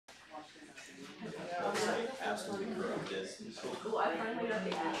Oh, I finally got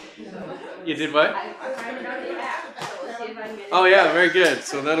the app. You did what? I finally got the app, so let's see if I can get it. Oh yeah, very good.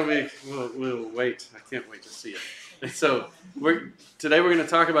 So that'll be, we'll wait. I can't wait to see it. And so today we're going to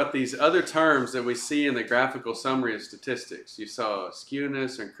talk about these other terms that we see in the graphical summary of statistics. You saw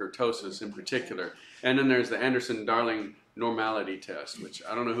skewness and kurtosis in particular. And then there's the Anderson-Darling normality test, which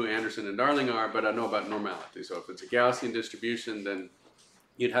I don't know who Anderson and Darling are, but I know about normality. So if it's a Gaussian distribution, then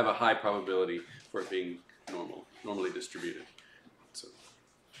you'd have a high probability for it being normally distributed. So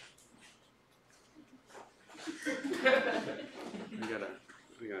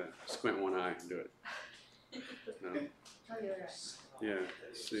we gotta squint one eye and do it. No. Yeah,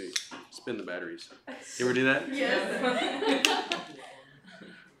 let's see. Spin the batteries. You ever do that? Yes.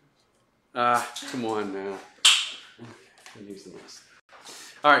 Come on now. Use the mouse.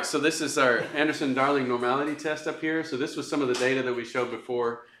 All right, so this is our Anderson-Darling normality test up here. So this was some of the data that we showed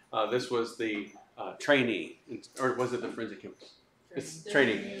before. This was the trainee, or was it the forensic chemist? It's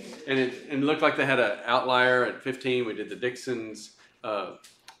trainee. And it looked like they had an outlier at 15. We did the Dixon's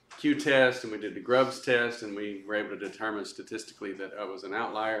Q test, and we did the Grubbs test, and we were able to determine statistically that it was an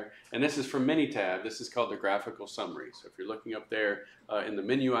outlier. And this is from Minitab. This is called the graphical summary. So if you're looking up there in the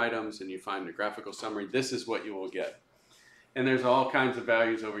menu items and you find the graphical summary, this is what you will get. And there's all kinds of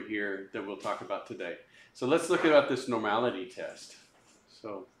values over here that we'll talk about today. So let's look at this normality test.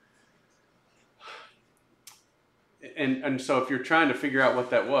 So, and so if you're trying to figure out what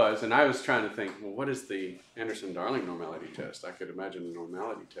that was, and I was trying to think, well, what is the Anderson-Darling normality test? I could imagine a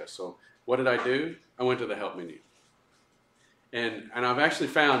normality test. So what did I do? I went to the help menu. And I've actually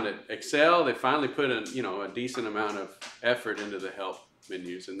found that Excel, they finally put in, a decent amount of effort into the help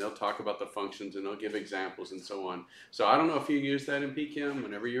menus, and they'll talk about the functions and they'll give examples and so on. So I don't know if you use that in PChem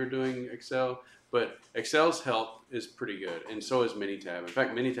whenever you're doing Excel, but Excel's help is pretty good, and so is Minitab. In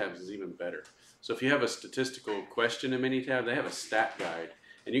fact, Minitab is even better. So if you have a statistical question in Minitab, they have a stat guide,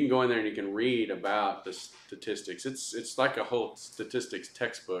 and you can go in there and you can read about the statistics. It's like a whole statistics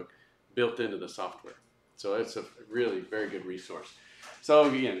textbook built into the software. So it's a really very good resource. So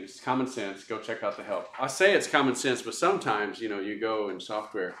again, it's common sense. Go check out the help. I say it's common sense, but sometimes, you go in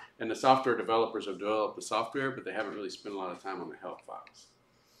software, and the software developers have developed the software, but they haven't really spent a lot of time on the help files.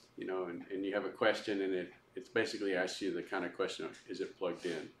 And you have a question, and it's basically asks you the kind of question of, is it plugged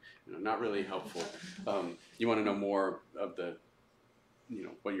in? Not really helpful. You want to know more of the,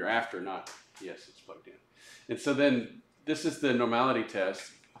 what you're after, not, yes, it's plugged in. And so then this is the normality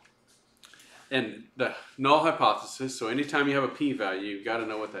test. And the null hypothesis, so anytime you have a p-value, you've got to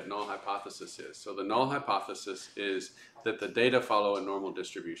know what that null hypothesis is. So the null hypothesis is that the data follow a normal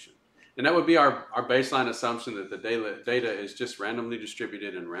distribution. And that would be our baseline assumption that the data is just randomly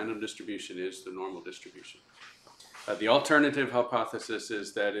distributed, and random distribution is the normal distribution. The alternative hypothesis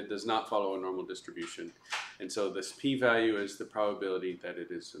is that it does not follow a normal distribution. And so this p-value is the probability that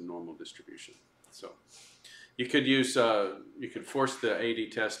it is a normal distribution. So you could use, you could force the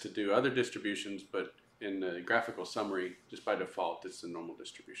AD test to do other distributions, but in the graphical summary, just by default, it's the normal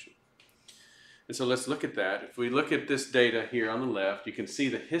distribution. And so let's look at that. If we look at this data here on the left, you can see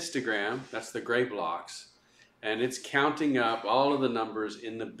the histogram, that's the gray blocks, and it's counting up all of the numbers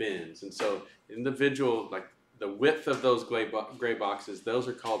in the bins. And so individual, like the width of those gray boxes, those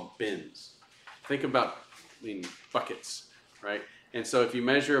are called bins. Think about, buckets, right? And so if you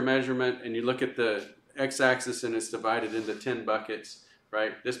measure a measurement and you look at the x-axis and it's divided into 10 buckets,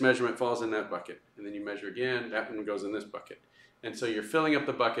 right? This measurement falls in that bucket. And then you measure again, that one goes in this bucket. And so you're filling up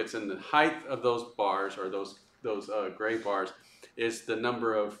the buckets, and the height of those bars, or those gray bars, is the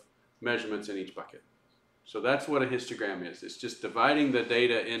number of measurements in each bucket. So that's what a histogram is. It's just dividing the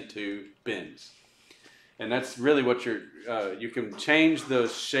data into bins. And that's really what you can change the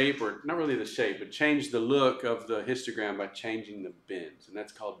shape, or not really the shape, but change the look of the histogram by changing the bins. And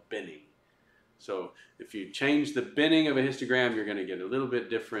that's called binning. So if you change the binning of a histogram, you're going to get a little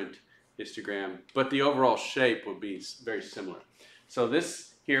bit different histogram, but the overall shape will be very similar. So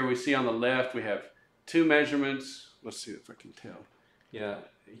this here we see on the left, we have two measurements. Let's see if I can tell. Yeah,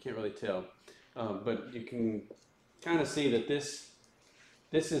 you can't really tell, but you can kind of see that this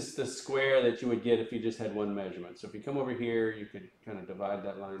is the square that you would get if you just had one measurement. So if you come over here, you could kind of divide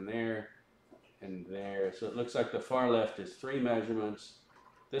that line there and there. So it looks like the far left is 3 measurements.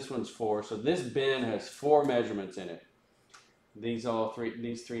 This one's 4. So this bin has 4 measurements in it. These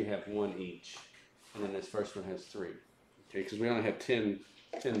three have 1 each. And then this first one has 3. Okay, because we only have 10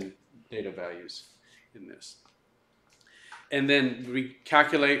 data values in this. And then we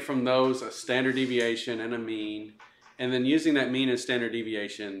calculate from those a standard deviation and a mean. And then using that mean and standard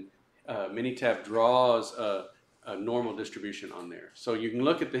deviation, Minitab draws a a normal distribution on there. So you can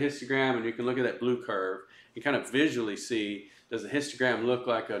look at the histogram and you can look at that blue curve and kind of visually see, does the histogram look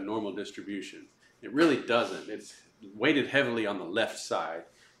like a normal distribution? It really doesn't. It's weighted heavily on the left side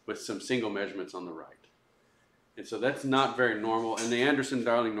with some single measurements on the right. And so that's not very normal. And the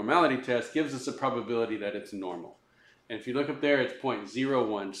Anderson-Darling normality test gives us a probability that it's normal. And if you look up there, it's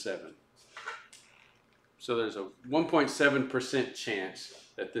 0.017. So there's a 1.7% chance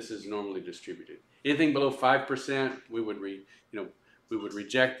that this is normally distributed. Anything below 5%, we would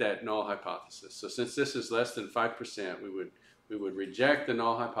reject that null hypothesis. So since this is less than 5%, we would reject the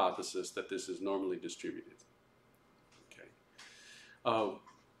null hypothesis that this is normally distributed. Okay.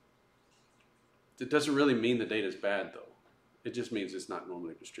 It doesn't really mean the data is bad, though. It just means it's not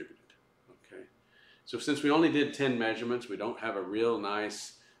normally distributed. Okay. So since we only did 10 measurements, we don't have a real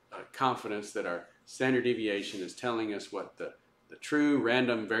nice confidence that our standard deviation is telling us what the true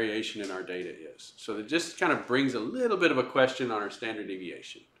random variation in our data is. So it just kind of brings a little bit of a question on our standard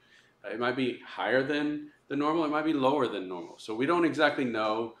deviation. It might be higher than the normal, it might be lower than normal. So we don't exactly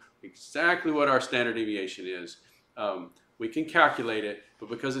know exactly what our standard deviation is. We can calculate it, but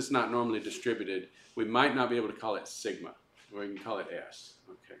because it's not normally distributed, we might not be able to call it sigma, or we can call it S.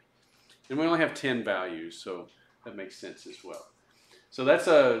 Okay. And we only have 10 values, so that makes sense as well. So that's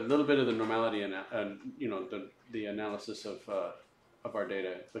a little bit of the normality and the analysis of our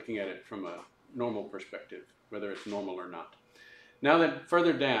data, looking at it from a normal perspective, whether it's normal or not. Now that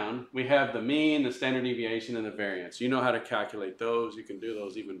further down, we have the mean, the standard deviation, and the variance. You know how to calculate those. You can do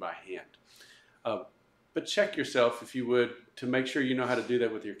those even by hand. But check yourself, if you would, to make sure you know how to do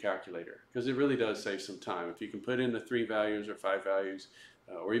that with your calculator, because it really does save some time. If you can put in the 3 values or 5 values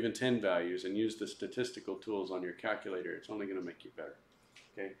or even 10 values and use the statistical tools on your calculator, it's only going to make you better.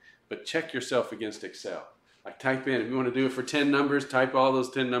 Okay? But check yourself against Excel. Like type in, if you want to do it for 10 numbers, type all those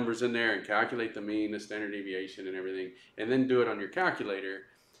 10 numbers in there and calculate the mean, the standard deviation, and everything, and then do it on your calculator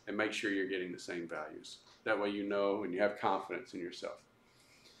and make sure you're getting the same values. That way you know and you have confidence in yourself.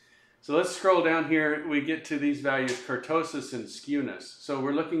 So let's scroll down here. We get to these values, kurtosis and skewness. So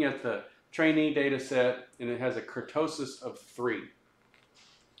we're looking at the trainee data set, and it has a kurtosis of 3.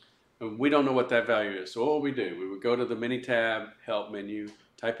 And we don't know what that value is. So what would we do? We would go to the mini-tab, help menu,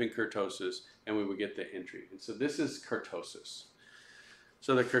 type in kurtosis, and we would get the entry. And so this is kurtosis.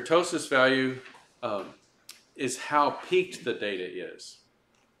 So the kurtosis value is how peaked the data is.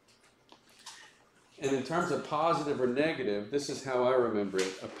 And in terms of positive or negative, this is how I remember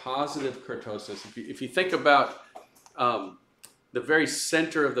it. A positive kurtosis, if you think about the very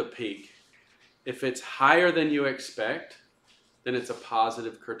center of the peak, if it's higher than you expect, then it's a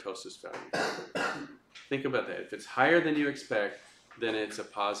positive kurtosis value. Think about that. If it's higher than you expect, then it's a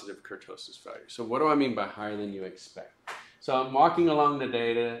positive kurtosis value. So what do I mean by higher than you expect? So I'm walking along the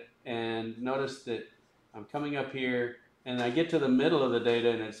data and notice that I'm coming up here and I get to the middle of the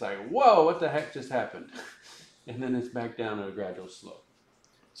data and it's like, whoa, what the heck just happened? And then it's back down at a gradual slope.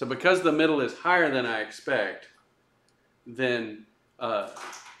 So because the middle is higher than I expect, then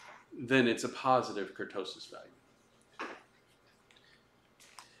it's a positive kurtosis value.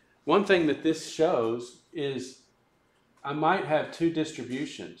 One thing that this shows is I might have 2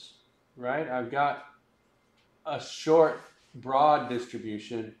 distributions, right? I've got a short, broad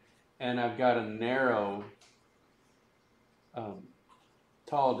distribution, and I've got a narrow,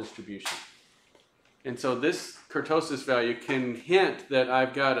 tall distribution. And so this kurtosis value can hint that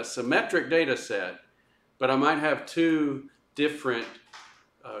I've got a symmetric data set, but I might have 2 different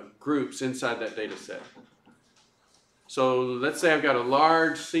groups inside that data set. So let's say I've got a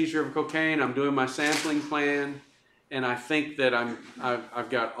large seizure of cocaine, I'm doing my sampling plan, and I think that I've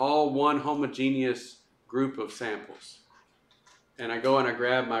got all one homogeneous group of samples. And I go and I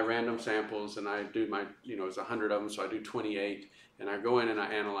grab my random samples and I do my, it's 100 of them, so I do 28, and I go in and I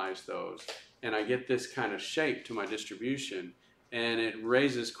analyze those. And I get this kind of shape to my distribution, and it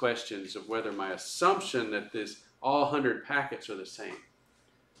raises questions of whether my assumption that all 100 packets are the same.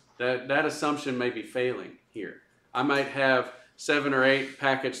 That assumption may be failing here. I might have 7 or 8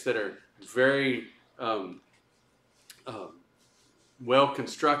 packets that are very well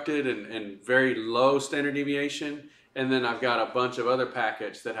constructed and very low standard deviation, and then I've got a bunch of other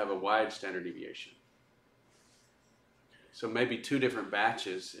packets that have a wide standard deviation. So maybe 2 different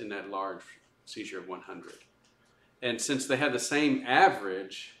batches in that large seizure of 100. And since they have the same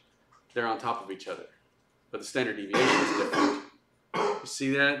average, they're on top of each other, but the standard deviation is different. You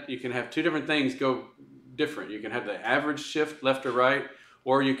see that? You can have 2 different things go different. You can have the average shift left or right,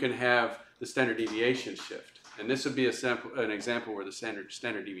 or you can have the standard deviation shift. And this would be an example where the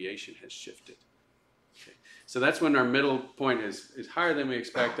standard deviation has shifted. Okay. So that's when our middle point is higher than we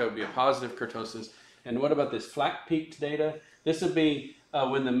expect. That would be a positive kurtosis. And what about this flat peaked data? This would be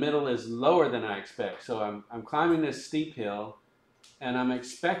when the middle is lower than I expect. So I'm climbing this steep hill, and I'm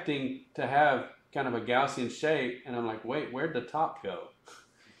expecting to have kind of a Gaussian shape, and I'm like, wait, where'd the top go?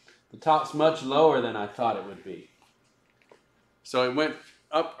 The top's much lower than I thought it would be. So it went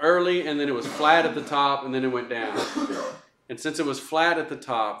up early, and then it was flat at the top, and then it went down. And since it was flat at the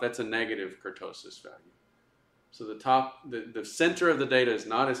top, that's a negative kurtosis value. So the top, the center of the data is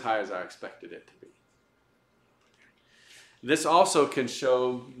not as high as I expected it to be. This also can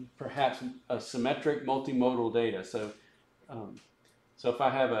show perhaps a symmetric multimodal data. So if I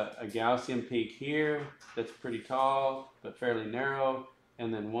have a Gaussian peak here that's pretty tall but fairly narrow,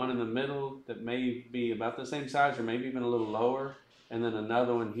 and then one in the middle that may be about the same size or maybe even a little lower, and then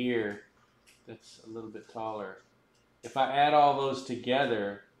another one here that's a little bit taller. If I add all those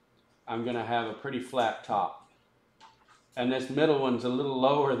together, I'm going to have a pretty flat top. And this middle one's a little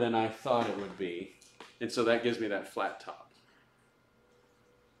lower than I thought it would be. And so that gives me that flat top.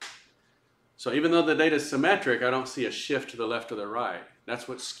 So even though the data is symmetric, I don't see a shift to the left or the right. That's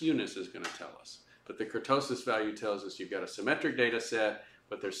what skewness is going to tell us. But the kurtosis value tells us you've got a symmetric data set,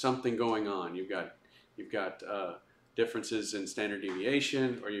 but there's something going on. You've got differences in standard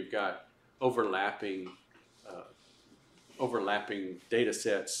deviation, or you've got overlapping data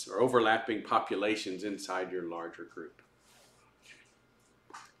sets or overlapping populations inside your larger group.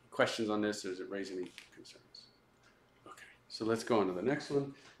 Questions on this, or does it raise any concerns? Okay, so let's go on to the next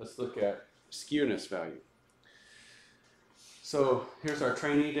one. Let's look at skewness value. So here's our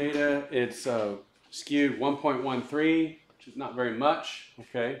trainee data. It's skewed 1.13, which is not very much,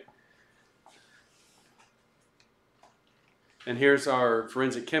 okay? And here's our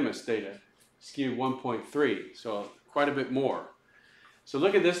forensic chemist data, skewed 1.3, so quite a bit more. So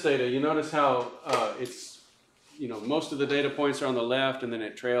look at this data. You notice how most of the data points are on the left, and then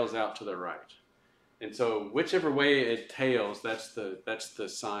it trails out to the right. And so whichever way it tails, that's the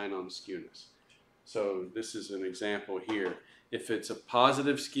sign on skewness. So this is an example here. If it's a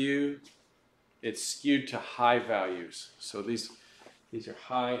positive skew, it's skewed to high values. So these are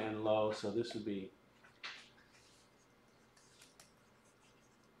high and low, so this would be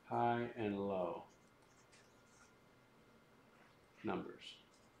high and low numbers.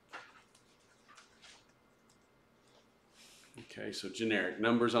 Okay, so generic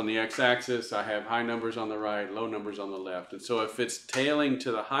numbers on the x-axis. I have high numbers on the right, low numbers on the left. And so if it's tailing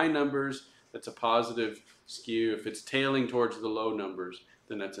to the high numbers, that's a positive skew. If it's tailing towards the low numbers,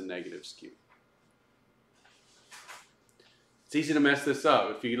 then that's a negative skew. It's easy to mess this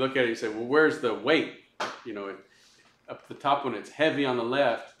up. If you look at it, you say, well, where's the weight? Up the top when it's heavy on the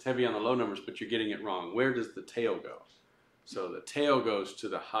left, it's heavy on the low numbers, but you're getting it wrong. Where does the tail go? So the tail goes to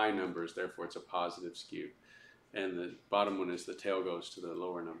the high numbers, therefore it's a positive skew. And the bottom one is the tail goes to the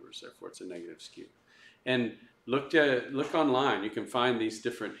lower numbers, therefore it's a negative skew. And look online. You can find these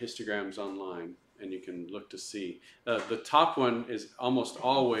different histograms online, and you can look to see. The top one is almost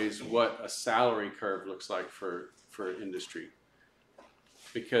always what a salary curve looks like for industry.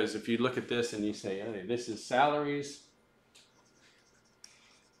 Because if you look at this and you say, hey, this is salaries,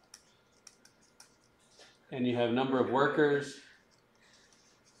 and you have number of workers,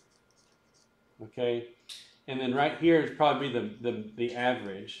 okay, and then right here is probably the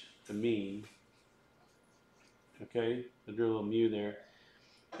average, the mean, okay, I'll do a little mu there,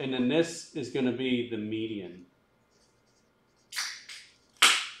 and then this is going to be the median.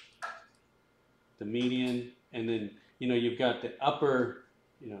 The median, and then you've got the upper,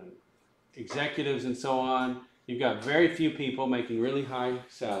 executives and so on. You've got very few people making really high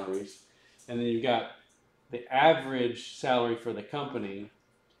salaries, and then you've got the average salary for the company,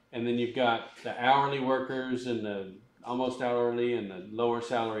 and then you've got the hourly workers and the almost hourly and the lower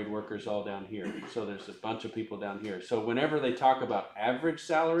salaried workers all down here. So there's a bunch of people down here. So whenever they talk about average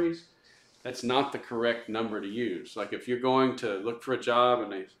salaries, that's not the correct number to use. Like if you're going to look for a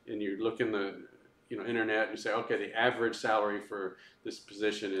job and you look in the internet and you say, okay, the average salary for this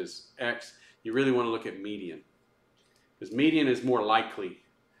position is X, you really want to look at median, because median is more likely.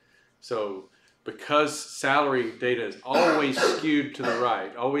 So because salary data is always skewed to the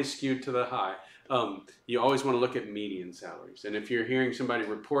right, always skewed to the high, you always want to look at median salaries. And if you're hearing somebody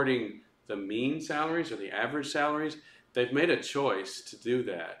reporting the mean salaries or the average salaries, they've made a choice to do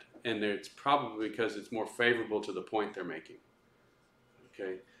that. And it's probably because it's more favorable to the point they're making.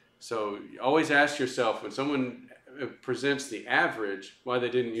 Okay, so you always ask yourself, when someone presents the average, why they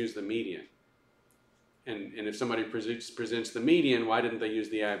didn't use the median. And if somebody presents the median, why didn't they use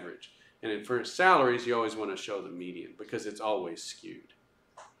the average? And for salaries, you always want to show the median because it's always skewed.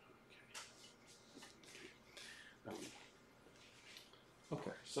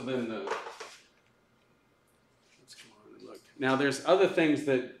 Okay, so then Now there's other things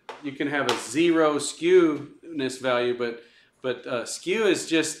that you can have a 0 skewness value, but skew is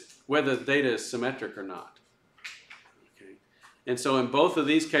just whether the data is symmetric or not. Okay. And so in both of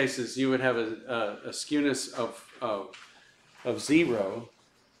these cases, you would have a skewness of 0,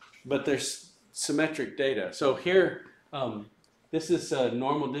 but there's symmetric data. So here, this is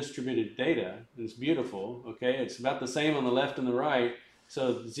normal distributed data. It's beautiful. Okay, it's about the same on the left and the right.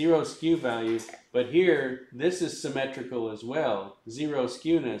 So 0 skew value, but here, this is symmetrical as well, 0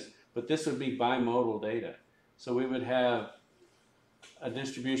 skewness, but this would be bimodal data. So we would have a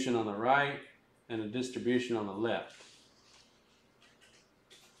distribution on the right and a distribution on the left.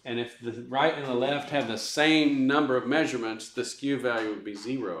 And if the right and the left have the same number of measurements, the skew value would be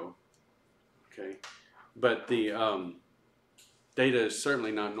 0. Okay, but the data is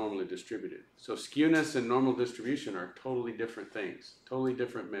certainly not normally distributed. So skewness and normal distribution are totally different things, totally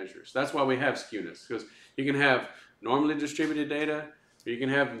different measures. That's why we have skewness, because you can have normally distributed data, or you can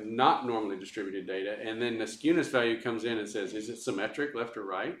have not normally distributed data, and then the skewness value comes in and says, is it symmetric left or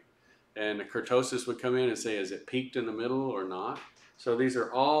right? And the kurtosis would come in and say, is it peaked in the middle or not? So these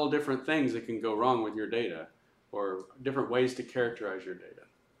are all different things that can go wrong with your data, or different ways to characterize your data.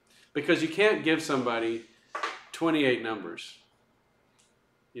 Because you can't give somebody 28 numbers.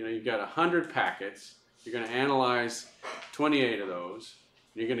 You know, you've got 100 packets, you're going to analyze 28 of those,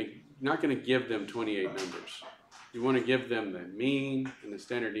 you're not going to give them 28 numbers. You want to give them the mean and the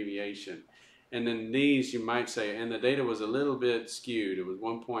standard deviation. And then these, you might say, and the data was a little bit skewed, it was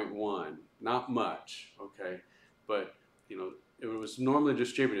 1.1, not much, okay? But, you know, it was normally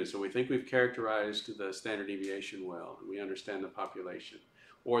distributed, so we think we've characterized the standard deviation well, and we understand the population.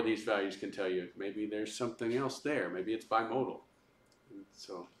 Or these values can tell you maybe there's something else there, maybe it's bimodal.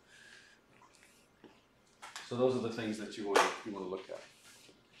 So those are the things that you want to look at.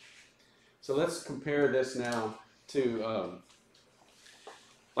 So let's compare this now to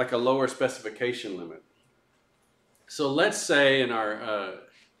like a lower specification limit. So let's say in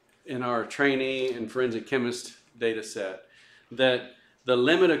our trainee and forensic chemist data set that the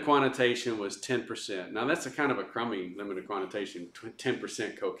limit of quantitation was 10%. Now that's a kind of a crummy limit of quantitation,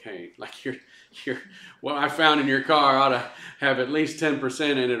 10% cocaine. Like what I found in your car ought to have at least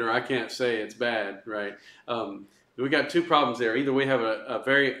 10% in it, or I can't say it's bad, right? We got two problems there. Either we have a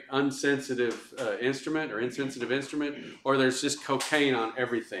very unsensitive instrument or insensitive instrument, or there's just cocaine on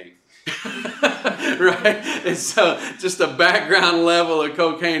everything. Right? And so just the background level of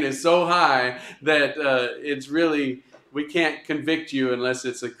cocaine is so high that it's really, we can't convict you unless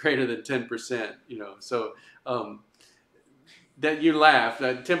it's a greater than 10%, you know. So that you laugh,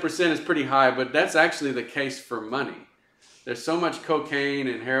 that 10% is pretty high, but that's actually the case for money. There's so much cocaine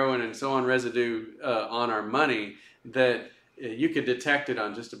and heroin and so on residue on our money that you could detect it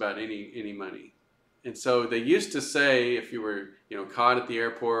on just about any money. And so they used to say if you were, you know, caught at the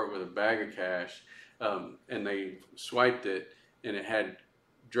airport with a bag of cash and they swiped it and it had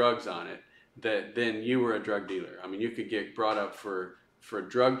drugs on it, that then you were a drug dealer. I mean, you could get brought up for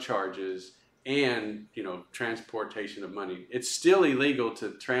drug charges and, you know, transportation of money. It's still illegal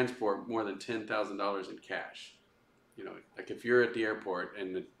to transport more than $10,000 in cash. You know, like if you're at the airport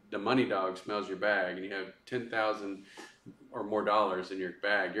and the money dog smells your bag and you have $10,000 or more dollars in your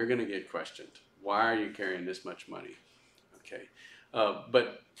bag, you're going to get questioned. Why are you carrying this much money? Okay,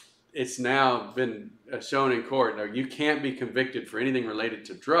 but it's now been shown in court. Now, you can't be convicted for anything related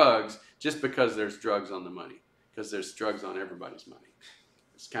to drugs just because there's drugs on the money, because there's drugs on everybody's money.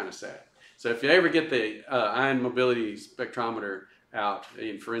 It's kind of sad. So if you ever get the ion mobility spectrometer out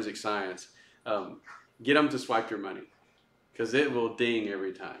in forensic science, get them to swipe your money, because it will ding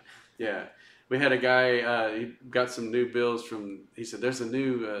every time. Yeah. We had a guy, he got some new bills from, he said, there's a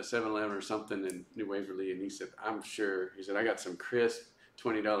new 7-Eleven or something in New Waverly, and he said, I'm sure. He said, I got some crisp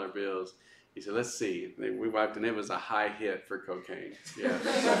 $20 bills. He said, let's see. We wiped, and it was a high hit for cocaine. Yeah,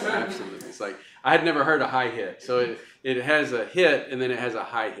 absolutely. It's like, I had never heard a high hit. So it has a hit, and then it has a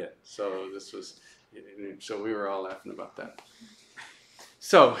high hit. So so we were all laughing about that.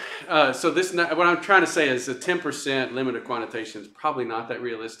 So what I'm trying to say is the 10% limit of quantitation is probably not that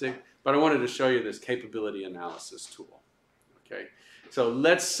realistic, but I wanted to show you this capability analysis tool. Okay, so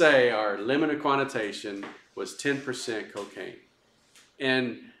let's say our limit of quantitation was 10% cocaine,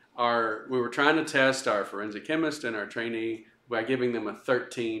 and we were trying to test our forensic chemist and our trainee by giving them a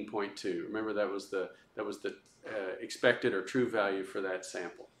 13.2. Remember, that was the expected or true value for that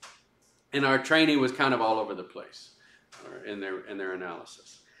sample, and our trainee was kind of all over the place in their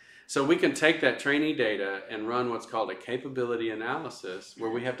analysis. So we can take that trainee data and run what's called a capability analysis,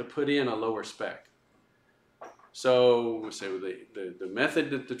 where we have to put in a lower spec. So we say the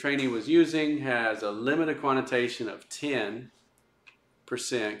method that the trainee was using has a limit of quantitation of 10,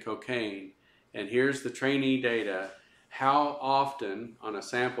 4% cocaine, and here's the trainee data, how often on a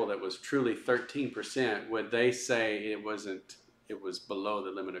sample that was truly 13% would they say it was below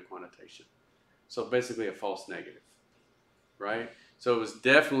the limit of quantitation? So basically a false negative, right? So it was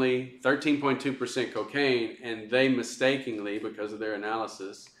definitely 13.2% cocaine, and they mistakenly, because of their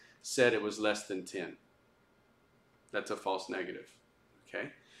analysis, said it was less than 10. That's a false negative, okay?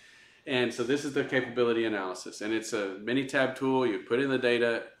 And so this is the capability analysis, and it's a mini-tab tool. You put in the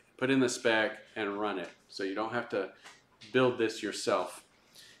data, put in the spec, and run it. So you don't have to build this yourself.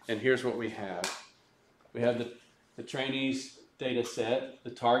 And here's what we have. We have the trainees data set.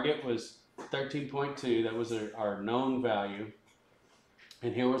 The target was 13.2. That was our known value.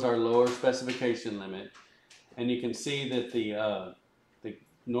 And here was our lower specification limit. And you can see that the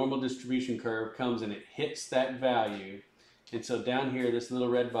normal distribution curve comes and it hits that value. And so down here, this little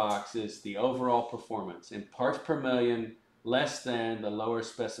red box is the overall performance in parts per million less than the lower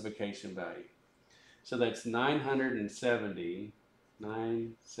specification value. So that's 970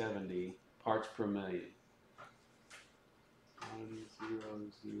 parts per million.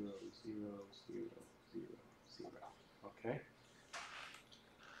 1,0,0,0,0,0. Okay.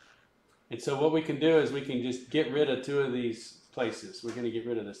 And so what we can do is we can just get rid of two of these places. We're going to get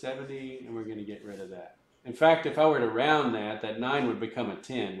rid of the 70 and we're going to get rid of that. In fact, if I were to round that 9 would become a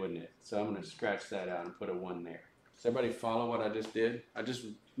 10, wouldn't it? So I'm going to scratch that out and put a 1 there. Does everybody follow what I just did? I just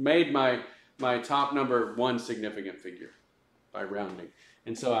made my top number one significant figure by rounding.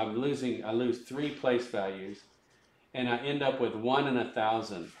 And so I lose 3 place values, and I end up with 1 in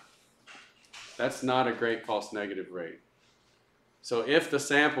 1,000. That's not a great false negative rate. So if the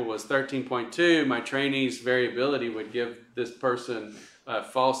sample was 13.2, my trainee's variability would give this person a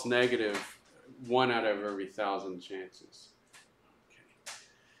false negative 1 out of every 1,000 chances. Okay.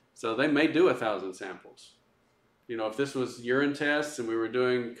 So they may do 1,000 samples. You know, if this was urine tests and we were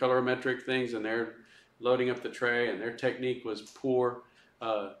doing colorimetric things and they're loading up the tray and their technique was poor,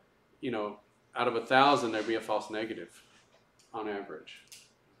 you know, out of 1,000 there'd be a false negative on average.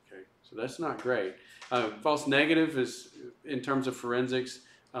 Okay, so that's not great. False negative is, in terms of forensics,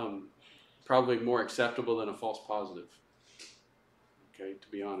 probably more acceptable than a false positive. Okay, to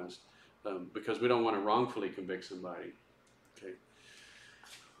be honest, because we don't want to wrongfully convict somebody. Okay,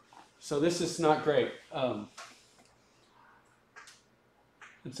 so this is not great.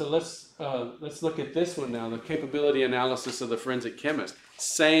 And so let's look at this one now, the capability analysis of the forensic chemist.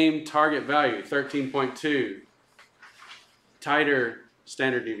 Same target value, 13.2, tighter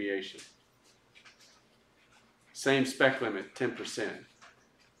standard deviation. Same spec limit, 10%.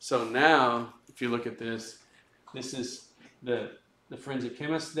 So now, if you look at this, this is the forensic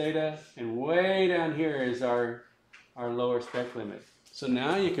chemist data, and way down here is our lower spec limit. So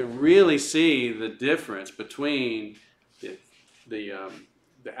now you can really see the difference between the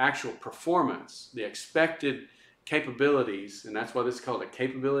actual performance, the expected capabilities, and that's why this is called a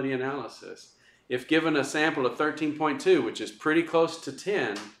capability analysis. If given a sample of 13.2, which is pretty close to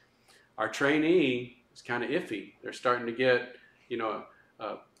 10, our trainee is kind of iffy. They're starting to get, you know,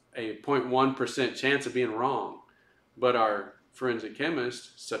 a 0.1% chance of being wrong. But our forensic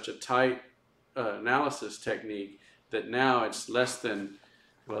chemist, such a tight analysis technique that now it's less than,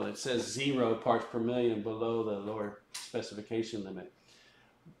 well, it says 0 parts per million below the lower specification limit.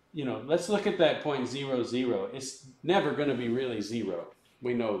 You know, let's look at that 0.00. It's never going to be really 0.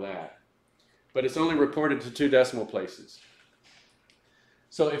 We know that. But it's only reported to 2 decimal places.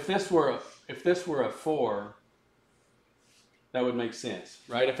 So if this were a 4, that would make sense,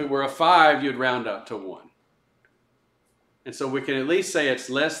 right? If it were a 5, you'd round up to 1. And so we can at least say it's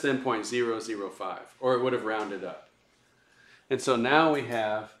less than 0.005, or it would have rounded up. And so now we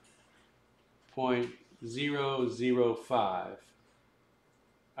have 0.005.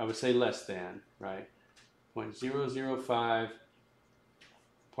 I would say less than, right? 0.005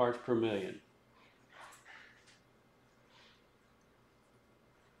 parts per million.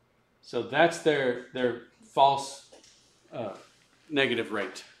 So that's their false negative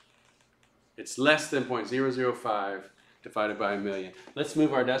rate. It's less than 0.005 divided by a million. Let's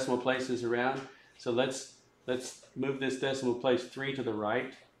move our decimal places around. So let's move this decimal place 3 to the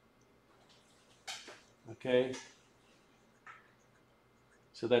right. Okay.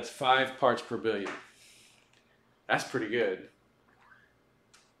 So that's 5 parts per billion. That's pretty good.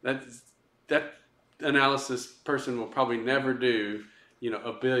 That analysis person will probably never do, you know,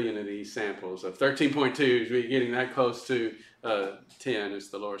 a billion of these samples. Of 13.2, getting that close to 10 is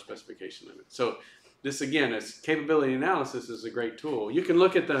the lower specification limit. So this, again, is capability analysis is a great tool. You can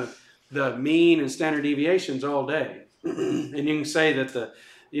look at the mean and standard deviations all day, and you can say that the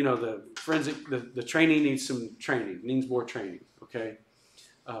forensic, the trainee needs some training, needs more training. Okay.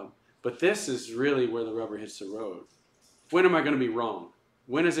 But this is really where the rubber hits the road. When am I going to be wrong?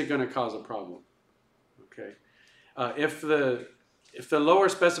 When is it going to cause a problem? Okay. If the lower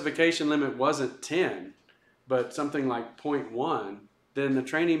specification limit wasn't 10, but something like 0.1, then the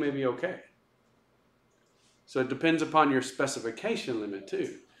trainee may be okay. So it depends upon your specification limit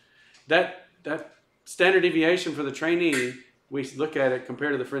too. That standard deviation for the trainee, we look at it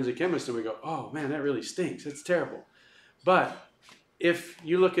compared to the forensic chemist and we go, oh man, that really stinks. It's terrible. But if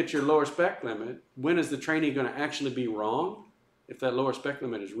you look at your lower spec limit, when is the trainee going to actually be wrong? If that lower spec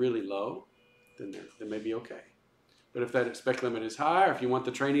limit is really low, then they may be okay. But if that spec limit is high, or if you want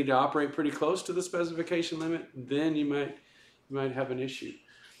the trainee to operate pretty close to the specification limit, then you might have an issue.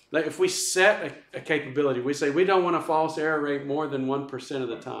 Like if we set a capability, we say we don't want a false error rate more than 1% of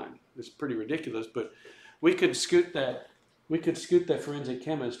the time. It's pretty ridiculous, but we could scoot that forensic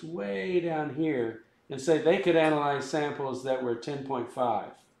chemist way down here and say they could analyze samples that were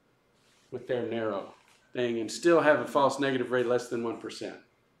 10.5 with their narrow thing and still have a false negative rate less than 1%.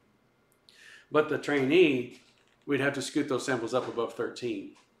 But the trainee, we'd have to scoot those samples up above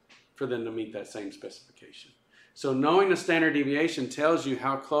 13 for them to meet that same specification. So knowing the standard deviation tells you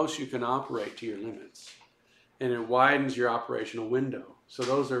how close you can operate to your limits, and it widens your operational window. So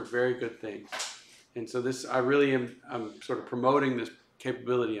those are very good things. And so I'm sort of promoting this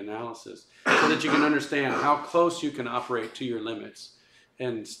capability analysis so that you can understand how close you can operate to your limits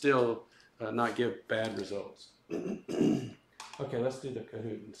and still not give bad results. Okay, let's do the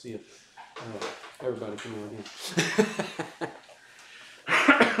Kahoot and see if everybody come on in.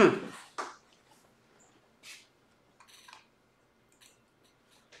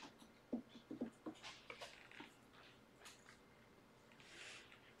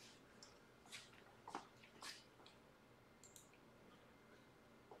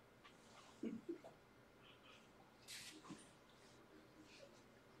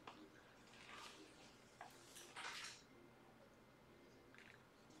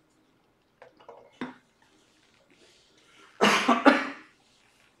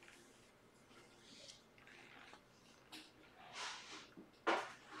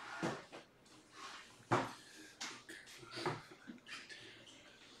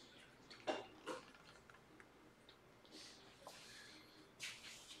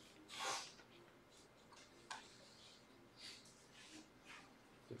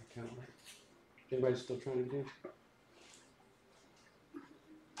 Anybody still trying to do?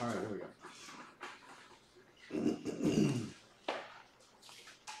 All right, here we go.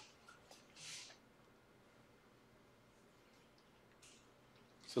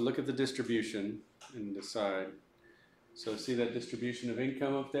 So look at the distribution and decide. So see that distribution of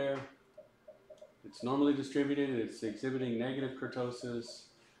income up there? It's normally distributed. It's exhibiting negative kurtosis.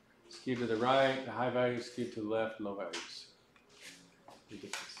 Skewed to the right, the high values skewed to the left, low values. You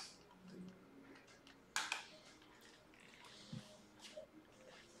get this.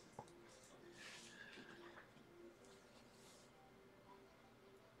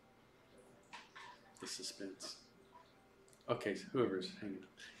 The suspense. Okay, so whoever's hanging up.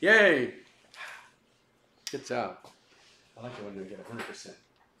 Yay! Gets out. I like it when they get 100%.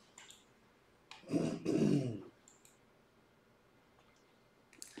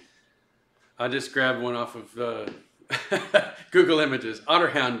 I just grabbed one off of Google Images.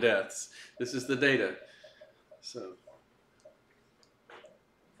 Otterhound deaths. This is the data. So.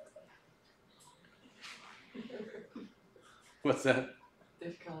 What's that?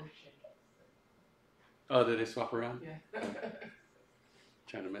 This color change. Oh, did they swap around? Yeah.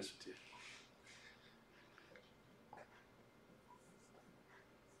 Trying to mess with you.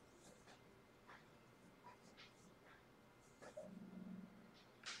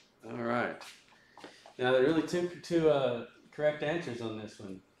 All right. Now there are really two correct answers on this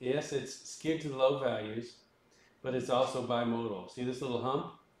one. Yes, it's skewed to the low values, but it's also bimodal. See this little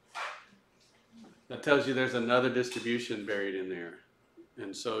hump? That tells you there's another distribution buried in there.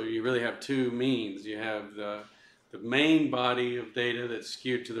 And so you really have two means. You have the main body of data that's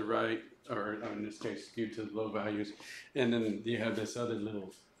skewed to the right, or in this case, skewed to the low values. And then you have this other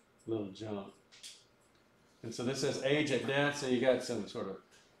little jump. And so this says age at death, so you got some sort of,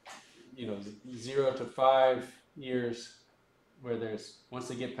 0 to 5 years where there's, once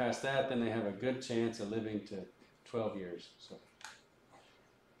they get past that, then they have a good chance of living to 12 years. So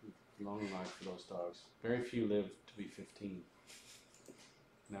long life for those dogs. Very few live to be 15.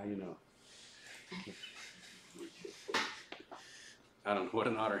 Now you know. I don't know what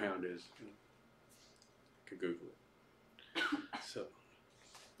an otterhound is. I could Google it. So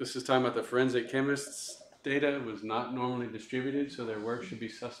this is talking about the forensic chemist's data was not normally distributed, so their work should be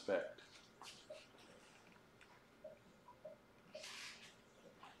suspect.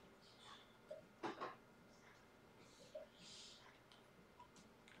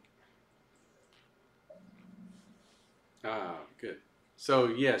 So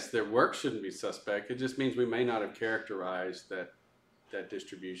yes, their work shouldn't be suspect. It just means we may not have characterized that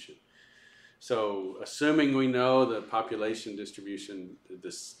distribution. So assuming we know the population distribution,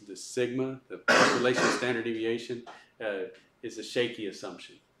 the sigma, the population standard deviation, is a shaky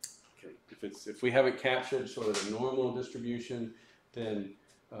assumption. Okay. If we haven't captured sort of the normal distribution, then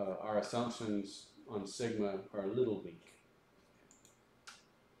our assumptions on sigma are a little weak.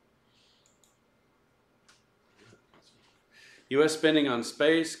 U.S. spending on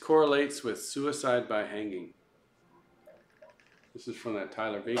space correlates with suicide by hanging. This is from that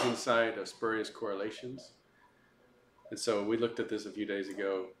Tyler Vegan site of spurious correlations. And so we looked at this a few days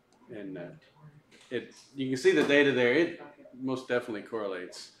ago, and you can see the data there. It most definitely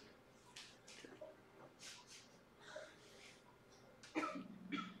correlates.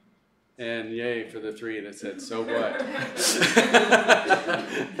 And yay for the 3 that said, so what?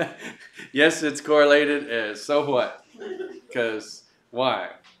 Yes, it's correlated, so what? Because why?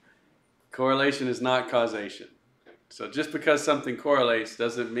 Correlation is not causation. So just because something correlates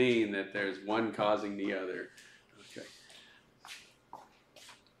doesn't mean that there's one causing the other. Okay.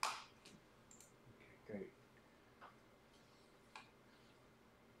 Great.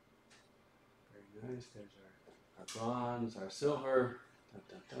 Very nice. There's our bronze, our silver,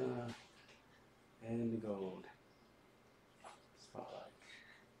 and the gold. Spotlight.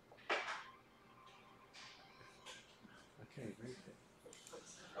 Okay, very good.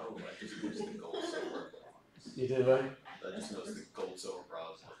 Oh, I just noticed the gold silver. You did what? I just noticed the gold silver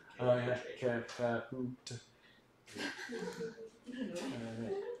bronze. Oh yeah, Kahoot.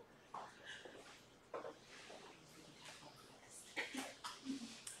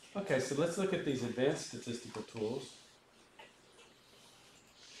 Okay, so let's look at these advanced statistical tools,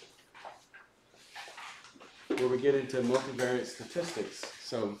 where we get into multivariate statistics.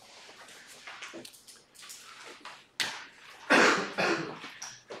 So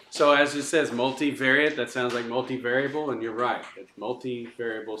as it says multivariate, that sounds like multivariable, and you're right. It's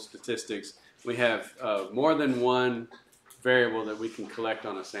multivariable statistics. We have more than one variable that we can collect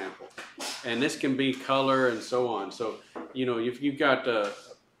on a sample. And this can be color and so on. So, you know, if you've got a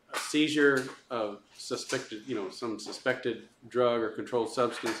seizure of suspected, you know, some suspected drug or controlled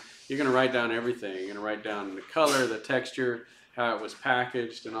substance, you're going to write down everything. You're going to write down the color, the texture, how it was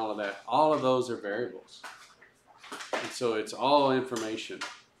packaged, and all of that. All of those are variables. And so it's all information.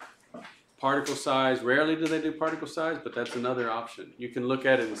 Particle size, rarely do they do particle size, but that's another option. You can look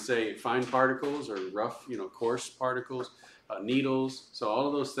at it and say fine particles or rough, you know, coarse particles, needles. So all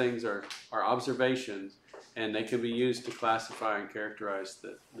of those things are observations, and they can be used to classify and characterize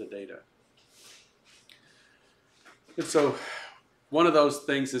the data. And so one of those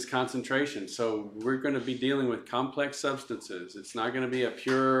things is concentration. So we're going to be dealing with complex substances. It's not going to be a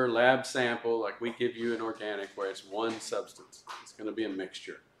pure lab sample like we give you in organic where it's one substance. It's going to be a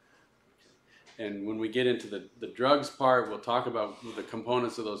mixture. And when we get into the drugs part, we'll talk about the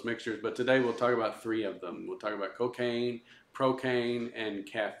components of those mixtures. But today we'll talk about 3 of them. We'll talk about cocaine, procaine, and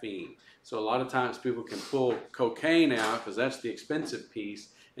caffeine. So a lot of times people can pull cocaine out because that's the expensive piece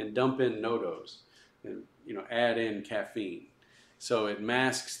and dump in no-dos and, you know, add in caffeine. So it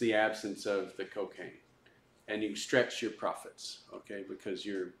masks the absence of the cocaine. And you stretch your profits, okay, because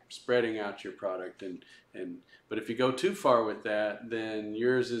you're spreading out your product. But if you go too far with that, then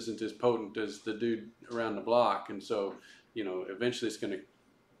yours isn't as potent as the dude around the block. And so, you know, eventually it's going to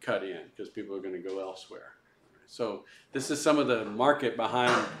cut in because people are going to go elsewhere. So this is some of the market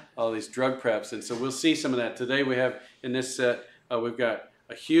behind all these drug preps. And so we'll see some of that. Today we have, in this set, we've got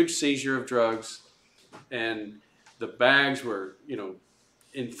a huge seizure of drugs. And the bags were, you know,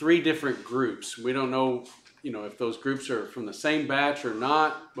 in 3 different groups. We don't know, you know, if those groups are from the same batch or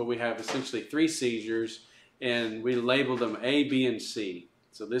not, but we have essentially 3 seizures, and we labeled them A, B, and C.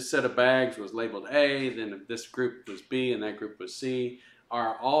 So this set of bags was labeled A, then this group was B, and that group was C.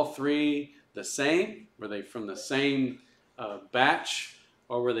 Are all 3 the same? Were they from the same batch,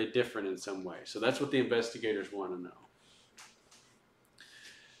 or were they different in some way? So that's what the investigators want to know.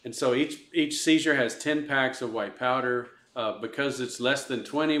 And so each seizure has 10 packs of white powder. Because it's less than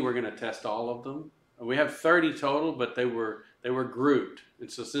 20, we're going to test all of them. We have 30 total, but they were grouped.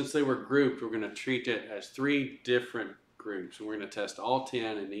 And so since they were grouped, we're going to treat it as 3 different groups. And we're going to test all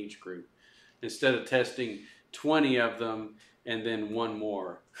 10 in each group instead of testing 20 of them and then 1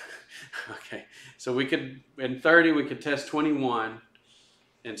 more. Okay, so we could, in 30, we could test 21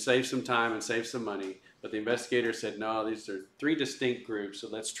 and save some time and save some money. But the investigator said, no, these are 3 distinct groups, so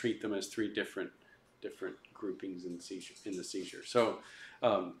let's treat them as 3 different groupings in the seizure. So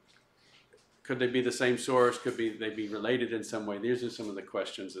Could they be the same source? Could they be related in some way? These are some of the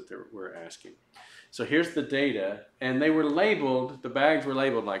questions that we're asking. So here's the data, and they were labeled, the bags were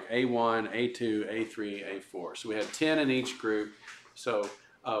labeled like A1, A2, A3, A4. So we had 10 in each group. So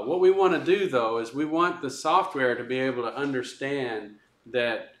what we want to do, though, is we want the software to be able to understand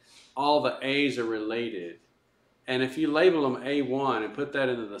that all the A's are related. And if you label them A1 and put that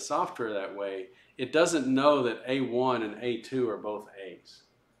into the software that way, it doesn't know that A1 and A2 are both A's.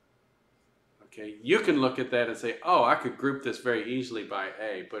 Okay, you can look at that and say, oh, I could group this very easily by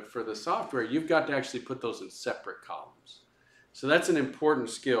A, but for the software, you've got to actually put those in separate columns. So that's an important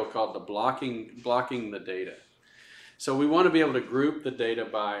skill called the blocking the data. So we want to be able to group the data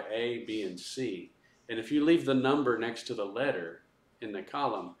by A, B, and C. And if you leave the number next to the letter in the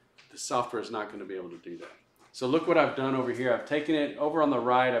column, the software is not going to be able to do that. So look what I've done over here. I've taken it over on the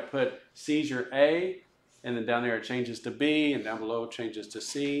right, I put seizure A, and then down there it changes to B, and down below it changes to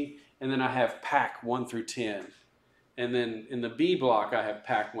C. And then I have pack 1 through 10. And then in the B block, I have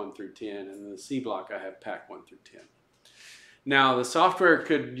pack 1 through 10. And in the C block, I have pack 1 through 10. Now, the software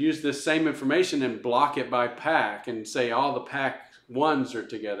could use this same information and block it by pack and say all the pack 1s are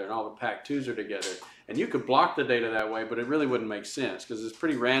together and all the pack 2s are together. And you could block the data that way, but it really wouldn't make sense because it's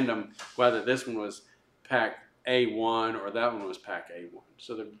pretty random whether this one was pack A1 or that one was pack A1.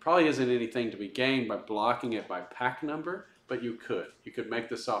 So there probably isn't anything to be gained by blocking it by pack number. But you could make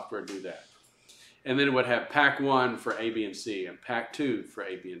the software do that. And then it would have pack 1 for A, B, and C, and pack 2 for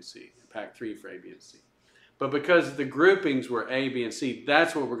A, B, and C, and pack 3 for A, B, and C. But because the groupings were A, B, and C,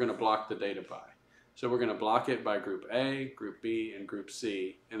 that's what we're going to block the data by. So we're going to block it by group A, group B, and group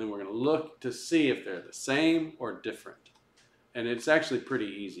C, and then we're going to look to see if they're the same or different. And it's actually pretty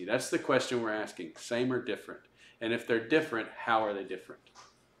easy. That's the question we're asking, same or different. And if they're different, how are they different?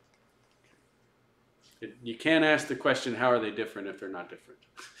 You can't ask the question, how are they different, if they're not different.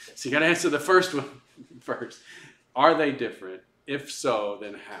 So you got to answer the first one first. Are they different? If so,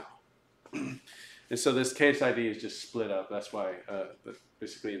 then how? And so this case ID is just split up. That's why,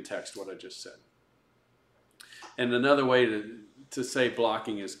 basically in text, what I just said. And another way to say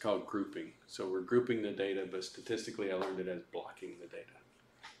blocking is called grouping. So we're grouping the data, but statistically I learned it as blocking the data.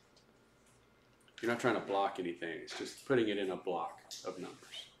 You're not trying to block anything. It's just putting it in a block of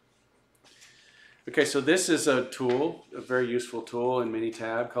numbers. Okay, so this is a tool, a very useful tool in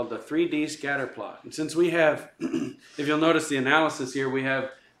Minitab called the 3D scatterplot. And since we have, if you'll notice the analysis here, we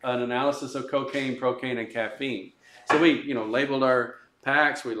have an analysis of cocaine, procaine, and caffeine. So we, labeled our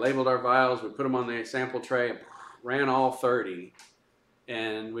packs, we labeled our vials, we put them on the sample tray, ran all 30,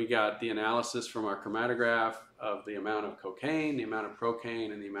 and we got the analysis from our chromatograph of the amount of cocaine, the amount of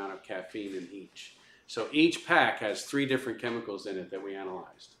procaine, and the amount of caffeine in each. So each pack has 3 different chemicals in it that we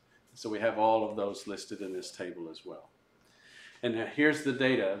analyzed. So we have all of those listed in this table as well. And here's the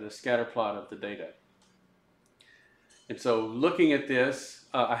data, the scatter plot of the data. And so looking at this,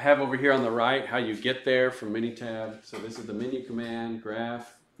 I have over here on the right how you get there from Minitab. So this is the menu command,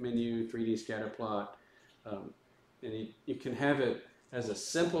 graph, menu, 3D scatter plot. And you can have it as a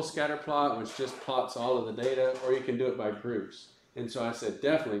simple scatter plot, which just plots all of the data, or you can do it by groups. And so I said,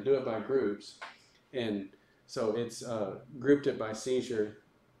 definitely do it by groups. And so it's grouped it by seizure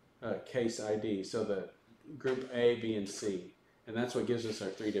case ID, so the group A, B, and C. And that's what gives us our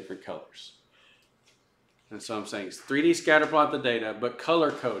 3 different colors. And so I'm saying 3D scatter plot the data, but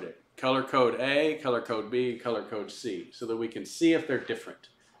color code it. Color code A, color code B, color code C, so that we can see if they're different.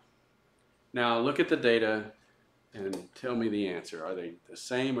 Now look at the data and tell me the answer. Are they the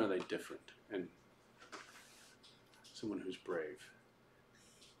same or are they different? And someone who's brave.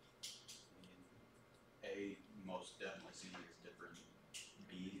 A most definitely seems like it's different.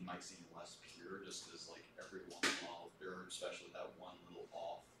 B might seem less pure, just as like every once in a while, or especially that one little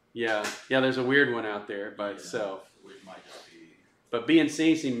off. Yeah, there's a weird one out there by itself. Which might just be. But B and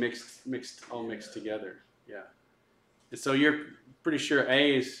C seem mixed together. Yeah. And so you're pretty sure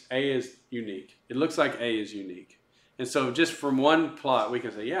A is unique. It looks like A is unique. And so just from one plot, we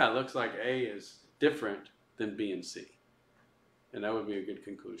can say, yeah, it looks like A is different than B and C. And that would be a good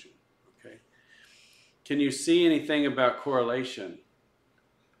conclusion. Okay. Can you see anything about correlation?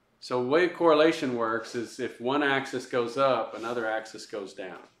 So the way correlation works is if one axis goes up, another axis goes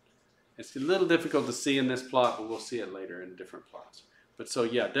down. It's a little difficult to see in this plot, but we'll see it later in different plots. But so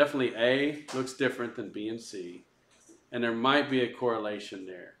yeah, definitely A looks different than B and C. And there might be a correlation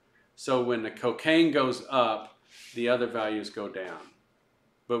there. So when the cocaine goes up, the other values go down.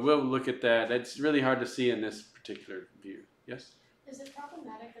 But we'll look at that. It's really hard to see in this particular view. Yes? Is it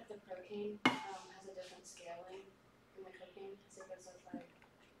problematic that the protein has a different scaling than the cocaine? Because it goes up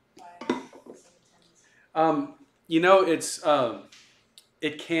by 5 instead of 10s?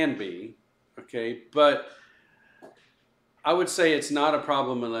 It can be, Okay, but I would say it's not a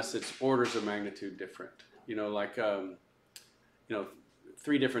problem unless it's orders of magnitude different. You know, like 3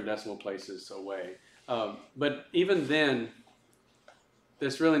 different decimal places away. But even then,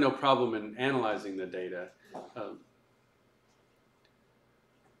 there's really no problem in analyzing the data.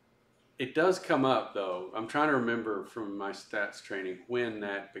 It does come up, though. I'm trying to remember from my stats training when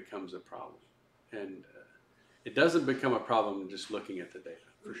that becomes a problem. And it doesn't become a problem just looking at the data,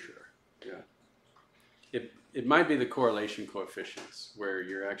 for sure. Yeah. It might be the correlation coefficients, where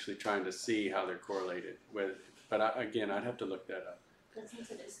you're actually trying to see how they're correlated. But again, I'd have to look that up. But since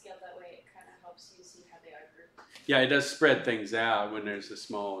it is scaled that way, it kind of helps you see how they are grouped. Yeah, it does spread things out when there's a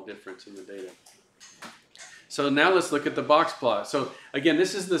small difference in the data. So now let's look at the box plot. So again,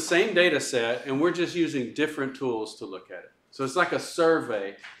 this is the same data set, and we're just using different tools to look at it. So it's like a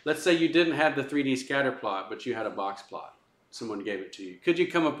survey. Let's say you didn't have the 3D scatter plot, but you had a box plot. Someone gave it to you. Could you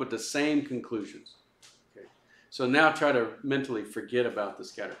come up with the same conclusions? Okay. So now try to mentally forget about the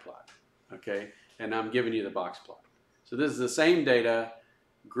scatter plot. Okay, and I'm giving you the box plot. So this is the same data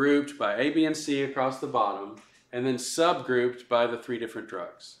grouped by A, B, and C across the bottom, and then subgrouped by the 3 different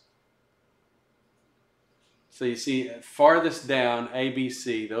drugs. So you see farthest down, A, B,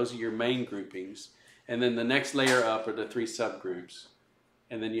 C, those are your main groupings. And then the next layer up are the 3 subgroups.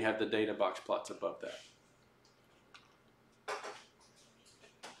 And then you have the data box plots above that.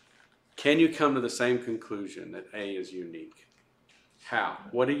 Can you come to the same conclusion that A is unique? How?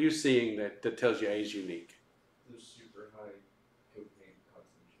 What are you seeing that tells you A is unique? There's super high cocaine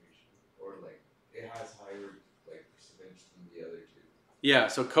concentration, or like it has higher like percentage than the other 2. Yeah,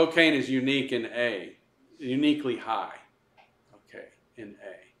 so cocaine is unique in A, uniquely high. Okay, in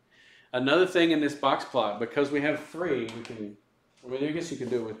A. Another thing in this box plot, because we have 3, we can. I mean, I guess you could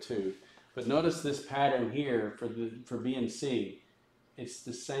do it with 2, but notice this pattern here for B and C. It's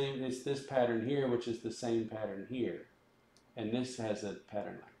the same. It's this pattern here, which is the same pattern here, and this has a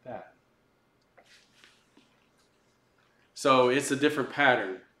pattern like that. So it's a different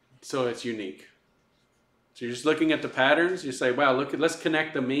pattern. So it's unique. So you're just looking at the patterns. You say, "Wow, look! Let's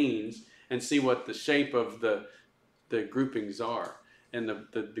connect the means and see what the shape of the groupings are." And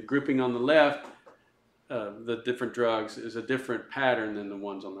the grouping on the left, the different drugs, is a different pattern than the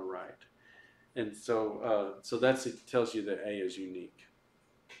ones on the right. And so, it tells you that A is unique.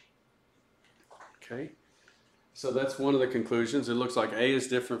 Okay, so that's one of the conclusions. It looks like A is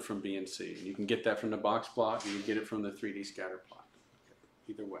different from B and C. You can get that from the box plot, and you can get it from the 3D scatter plot. Okay.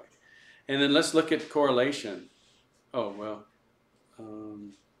 Either way. And then let's look at correlation. Oh, well.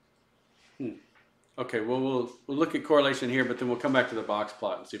 Okay, well, we'll look at correlation here, but then we'll come back to the box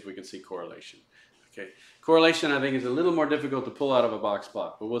plot and see if we can see correlation. Okay, correlation I think is a little more difficult to pull out of a box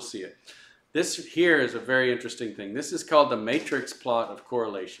plot, but we'll see it. This here is a very interesting thing. This is called the matrix plot of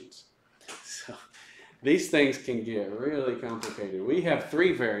correlations. So these things can get really complicated. We have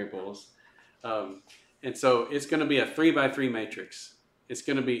 3 variables, and so it's going to be a 3 by 3 matrix. It's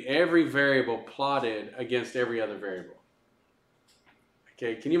going to be every variable plotted against every other variable.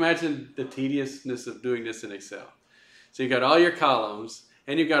 Okay, can you imagine the tediousness of doing this in Excel? So you've got all your columns,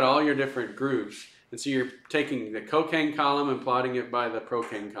 and you've got all your different groups, and so you're taking the cocaine column and plotting it by the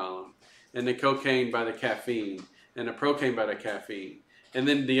procaine column, and the cocaine by the caffeine, and the procaine by the caffeine. And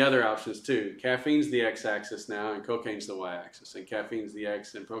then the other options too. Caffeine's the x-axis now, and cocaine's the y-axis, and caffeine's the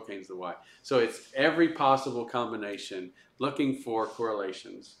x, and procaine's the y. So it's every possible combination looking for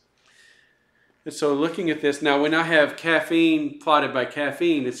correlations. And so looking at this, now when I have caffeine plotted by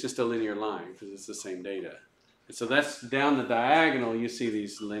caffeine, it's just a linear line because it's the same data. And so that's down the diagonal, you see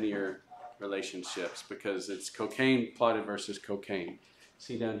these linear relationships because it's cocaine plotted versus cocaine.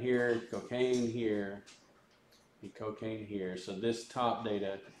 See down here, cocaine here, and cocaine here. So this top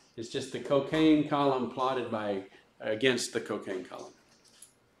data is just the cocaine column plotted against the cocaine column.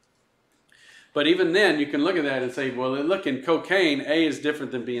 But even then, you can look at that and say, well, look, in cocaine, A is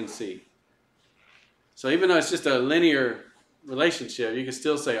different than B and C. So even though it's just a linear relationship, you can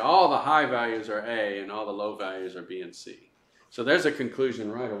still say all the high values are A and all the low values are B and C. So there's a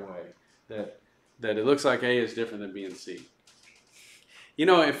conclusion right away that it looks like A is different than B and C. You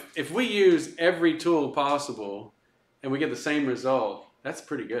know, if we use every tool possible and we get the same result, that's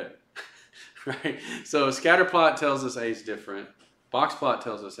pretty good, right? So scatter plot tells us A is different. Box plot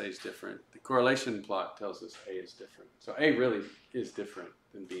tells us A is different. The correlation plot tells us A is different. So A really is different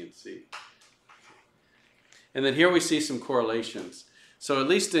than B and C. And then here we see some correlations. So at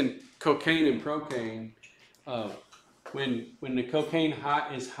least in cocaine and procaine, when the cocaine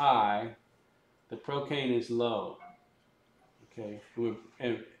is high, the procaine is low. Okay,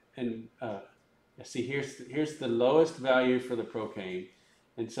 and see here's the lowest value for the procaine,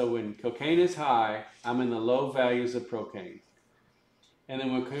 And so when cocaine is high, I'm in the low values of procaine. And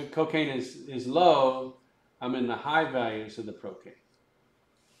then when cocaine is low, I'm in the high values of the procaine.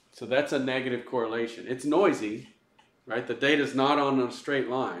 So that's a negative correlation. It's noisy, right? The data's not on a straight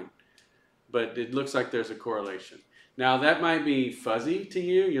line, but it looks like there's a correlation. Now that might be fuzzy to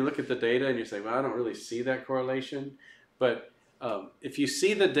you. You look at the data and you say, well, I don't really see that correlation. But if you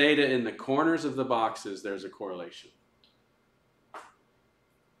see the data in the corners of the boxes, there's a correlation.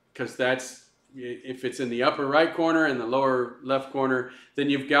 Because that's, if it's in the upper right corner and the lower left corner, then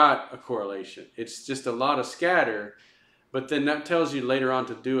you've got a correlation. It's just a lot of scatter, but then that tells you later on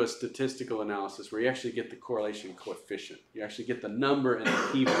to do a statistical analysis where you actually get the correlation coefficient. You actually get the number and the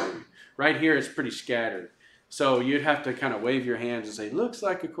p-value. Right here it's pretty scattered. So you'd have to kind of wave your hands and say, looks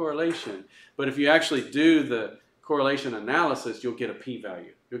like a correlation. But if you actually do the correlation analysis, you'll get a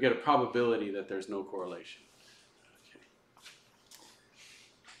p-value. You'll get a probability that there's no correlation.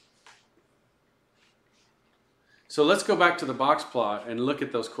 So let's go back to the box plot and look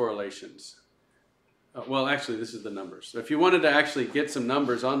at those correlations. Well, actually, this is the numbers. So if you wanted to actually get some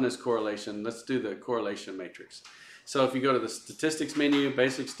numbers on this correlation, let's do the correlation matrix. So if you go to the statistics menu,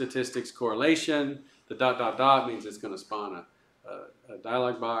 basic statistics correlation, the ... means it's going to spawn a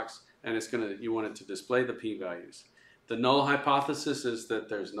dialog box, and it's going to, you want it to display the p-values. The null hypothesis is that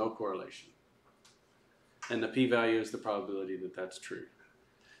there's no correlation. And the p-value is the probability that that's true.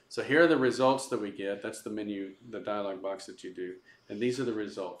 So here are the results that we get. That's the menu, the dialog box that you do. And these are the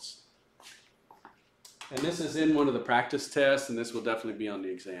results. And this is in one of the practice tests, and this will definitely be on the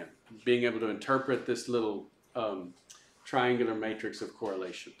exam. Being able to interpret this little triangular matrix of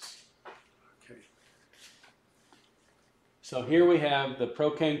correlations. Okay. So here we have the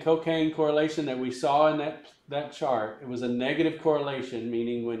procaine-cocaine correlation that we saw in that chart. It was a negative correlation,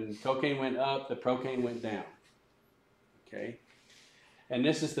 meaning when cocaine went up, the procaine went down. Okay. And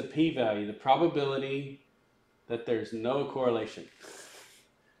this is the p-value, the probability that there's no correlation.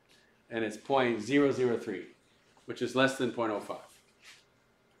 And it's 0.003, which is less than 0.05.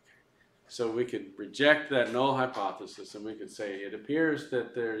 So we could reject that null hypothesis and we could say it appears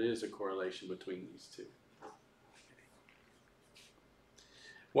that there is a correlation between these two.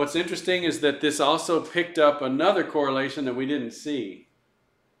 What's interesting is that this also picked up another correlation that we didn't see.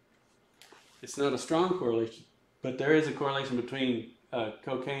 It's not a strong correlation, but there is a correlation between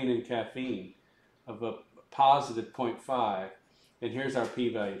cocaine and caffeine of a positive 0.5, and here's our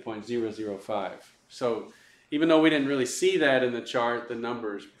p-value, 0.005. So even though we didn't really see that in the chart, the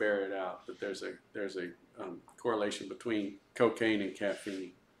numbers bear it out, that there's a correlation between cocaine and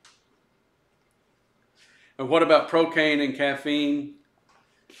caffeine. And what about procaine and caffeine?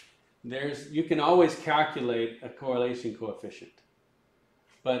 You can always calculate a correlation coefficient,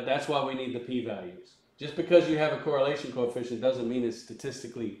 but that's why we need the p-values. Just because you have a correlation coefficient doesn't mean it's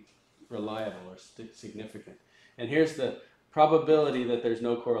statistically reliable or significant. And here's the probability that there's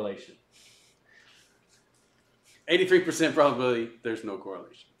no correlation. 83% probability there's no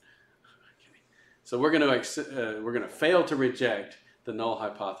correlation. Okay. So we're going to fail to reject the null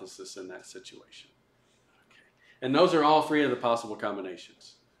hypothesis in that situation. Okay. And those are all three of the possible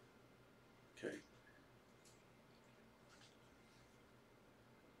combinations. Okay.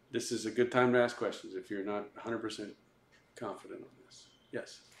 This is a good time to ask questions if you're not 100% confident on this.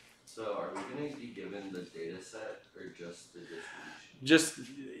 Yes? So are we going to be given the data set or just the distribution? Just,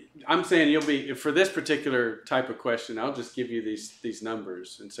 I'm saying you'll be, for this particular type of question, I'll just give you these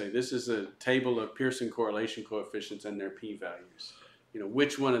numbers and say this is a table of Pearson correlation coefficients and their p-values. You know,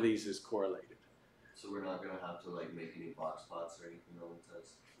 which one of these is correlated? So we're not going to have to like make any box plots or anything on the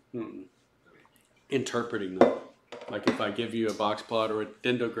test? Mm-mm. Okay. Interpreting them. Like if I give you a box plot or a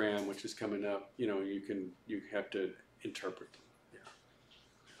dendogram, which is coming up, you know, you have to interpret them.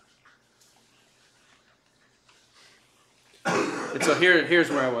 And so here's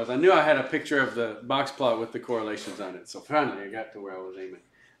where I was. I knew I had a picture of the box plot with the correlations on it. So finally I got to where I was aiming.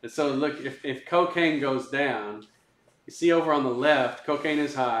 And so look, if cocaine goes down, you see over on the left, cocaine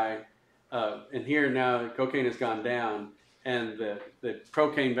is high. And here now, cocaine has gone down and the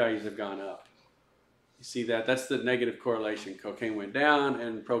procaine values have gone up. You see that? That's the negative correlation. Cocaine went down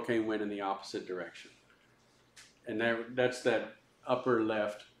and procaine went in the opposite direction. And that's that upper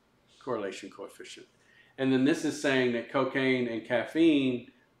left correlation coefficient. And then this is saying that cocaine and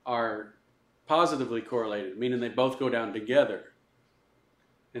caffeine are positively correlated, meaning they both go down together.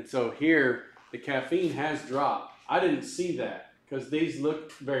 And so here, the caffeine has dropped. I didn't see that because these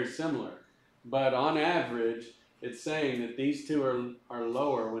look very similar. But on average, it's saying that these two are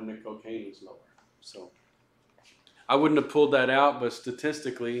lower when the cocaine is lower. So I wouldn't have pulled that out, but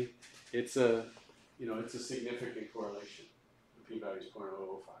statistically, it's a significant correlation. The p-value is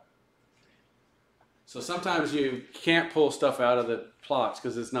 0.005. So sometimes you can't pull stuff out of the plots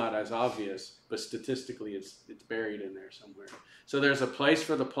because it's not as obvious, but statistically it's buried in there somewhere. So there's a place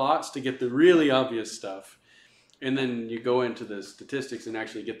for the plots to get the really obvious stuff, and then you go into the statistics and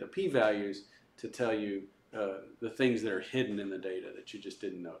actually get the p-values to tell you the things that are hidden in the data that you just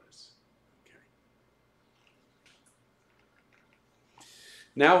didn't notice. Okay.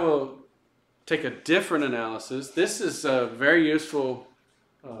 Now we'll take a different analysis. This is a very useful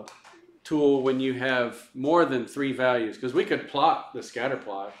tool when you have more than 3 values, because we could plot the scatter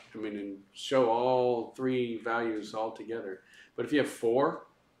plot, and show all 3 values all together. But if you have 4,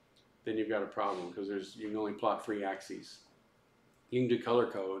 then you've got a problem, because you can only plot 3 axes. You can do color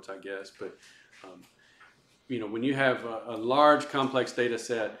codes, I guess, but when you have a large complex data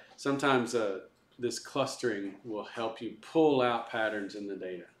set, sometimes this clustering will help you pull out patterns in the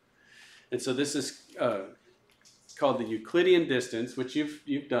data. And so this is called the Euclidean distance, which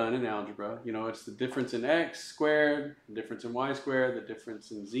you've done in algebra. It's the difference in x squared, the difference in y squared, the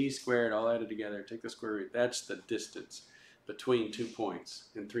difference in z squared, all added together. Take the square root. That's the distance between 2 points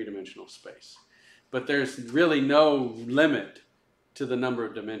in 3-dimensional space. But there's really no limit to the number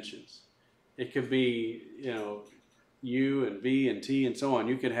of dimensions. It could be, u and v and t and so on.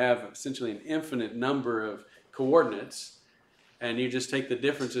 You could have essentially an infinite number of coordinates, and you just take the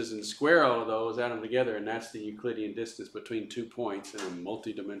differences and square all of those, add them together, and that's the Euclidean distance between 2 points in a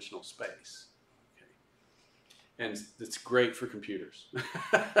multi-dimensional space. Okay. And it's great for computers.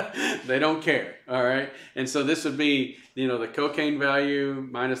 They don't care, all right? And so this would be, the cocaine value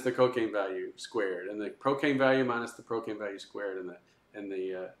minus the cocaine value squared, and the procaine value minus the procaine value squared, and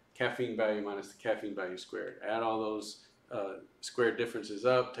the caffeine value minus the caffeine value squared. Add all those squared differences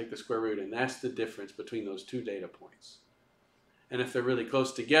up, take the square root, and that's the difference between those 2 data points. And if they're really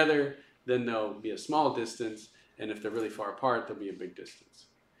close together, then there'll be a small distance, and if they're really far apart, there'll be a big distance.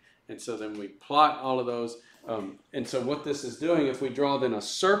 And so then we plot all of those. And so what this is doing, if we draw then a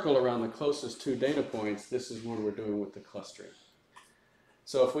circle around the closest 2 data points, this is what we're doing with the clustering.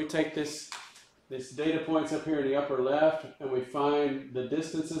 So if we take this data points up here in the upper left, and we find the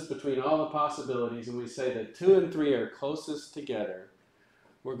distances between all the possibilities, and we say that 2 and 3 are closest together,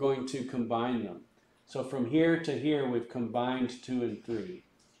 we're going to combine them. So from here to here, we've combined 2 and 3.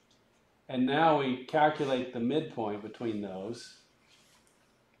 And now we calculate the midpoint between those,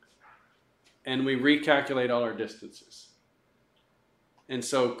 and we recalculate all our distances. And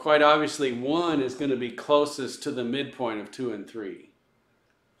so quite obviously 1 is going to be closest to the midpoint of 2 and 3.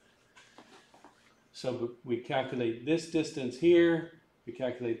 So we calculate this distance here, we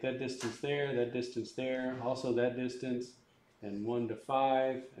calculate that distance there, also that distance, and 1 to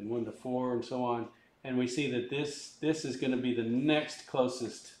 5, and 1 to 4, and so on. And we see that this is going to be the next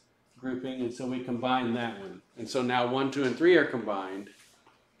closest grouping, and so we combine that one. And so now 1, 2, and 3 are combined.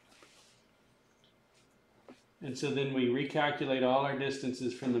 And so then we recalculate all our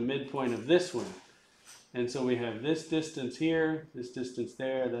distances from the midpoint of this one. And so we have this distance here, this distance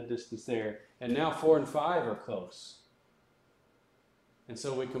there, that distance there. And now 4 and 5 are close. And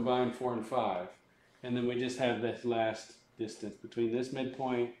so we combine 4 and 5. And then we just have this last distance between this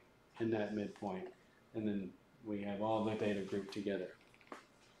midpoint and that midpoint. And then we have all the data grouped together.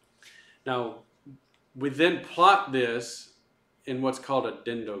 Now, we then plot this in what's called a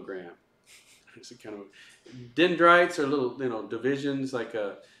dendogram. It's a kind of dendrites are little divisions like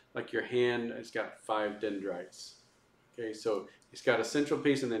your hand. It's got 5 dendrites. Okay, so it's got a central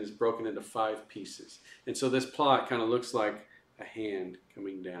piece and then it's broken into 5 pieces. And so this plot kind of looks like a hand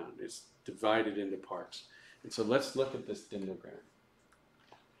coming down. It's divided into parts. And so let's look at this dendogram.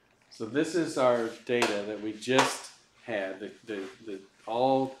 So this is our data that we just had,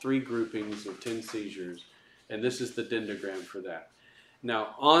 all 3 groupings of 10 seizures, and this is the dendogram for that.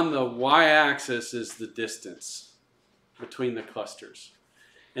 Now on the y-axis is the distance between the clusters.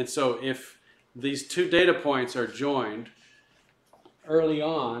 And so if these 2 data points are joined early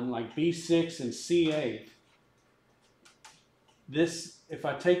on, like B6 and C8, if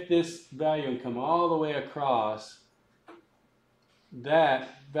I take this value and come all the way across,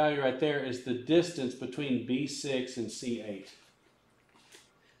 that value right there is the distance between B6 and C8.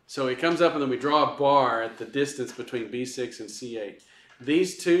 So it comes up and then we draw a bar at the distance between B6 and C8.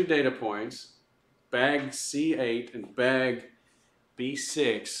 These 2 data points, bag C8 and bag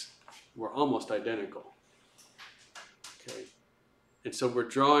B6, were almost identical. Okay. And so we're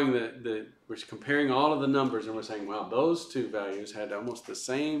drawing we're comparing all of the numbers and we're saying, wow, those 2 values had almost the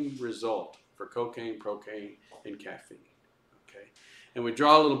same result for cocaine, procaine, and caffeine. Okay. And we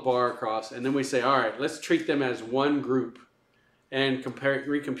draw a little bar across and then we say, all right, let's treat them as one group. and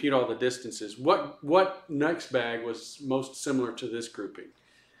recompute all the distances. What next bag was most similar to this grouping?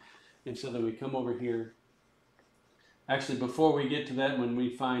 And so then we come over here. Actually, before we get to that, when we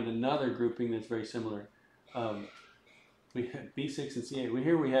find another grouping that's very similar, we have B6 and C8.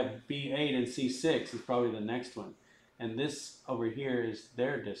 Here we have B8 and C6 is probably the next one. And this over here is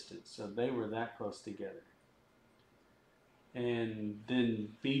their distance. So they were that close together. And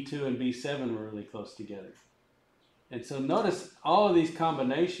then B2 and B7 were really close together. And so notice all of these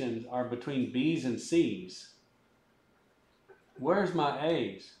combinations are between B's and C's. Where's my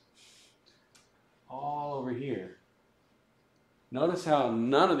A's? All over here. Notice how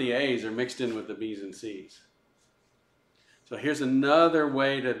none of the A's are mixed in with the B's and C's. So here's another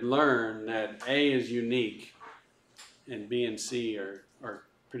way to learn that A is unique and B and C are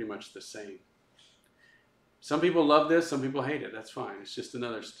pretty much the same. Some people love this, some people hate it. That's fine. It's just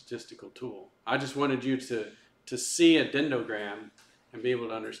another statistical tool. I just wanted you to see a dendogram and be able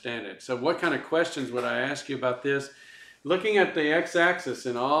to understand it. So what kind of questions would I ask you about this? Looking at the x-axis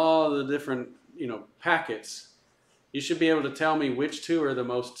and all the different packets, you should be able to tell me which two are the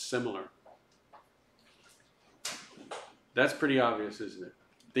most similar. That's pretty obvious, isn't it?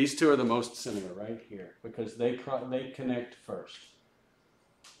 These two are the most similar right here because they connect first.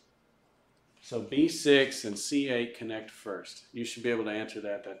 So B6 and C8 connect first. You should be able to answer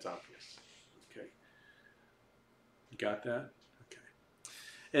that. That's obvious. Okay. Got that? Okay.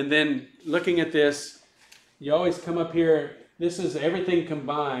 And then looking at this, you always come up here. This is everything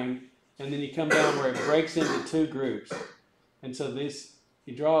combined, and then you come down where it breaks into two groups. And so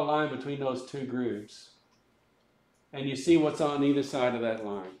you draw a line between those two groups. And you see what's on either side of that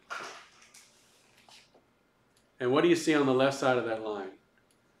line. And what do you see on the left side of that line?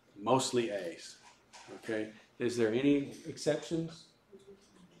 Mostly A's. Okay? Is there any exceptions?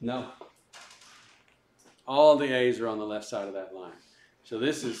 No. All the A's are on the left side of that line. So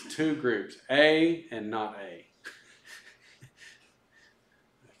this is two groups, A and not A.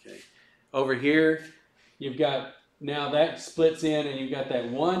 Okay. Over here, you've got, now that splits in and you've got that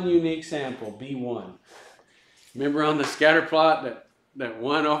one unique sample, B1. Remember on the scatter plot, that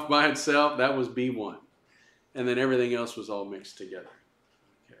one off by itself, that was B1. And then everything else was all mixed together.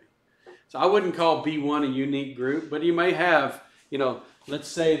 Okay. So I wouldn't call B1 a unique group, but you may have, let's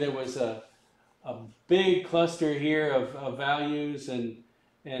say there was a big cluster here of values and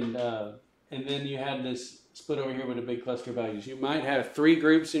then you had this split over here with a big cluster of values. You might have 3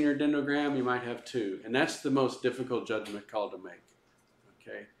 groups in your dendogram, you might have 2. And that's the most difficult judgment call to make.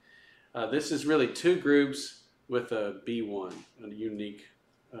 Okay. This is really 2 groups with a B1, a unique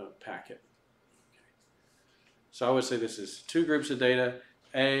packet. Okay. So I would say this is 2 groups of data,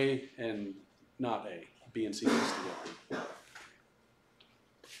 A and not A, B and C mixed together.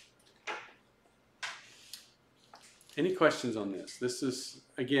 Any questions on this? This is,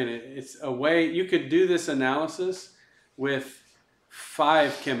 again, it's a way, you could do this analysis with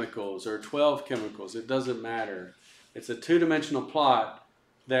 5 chemicals or 12 chemicals. It doesn't matter. It's a 2-dimensional plot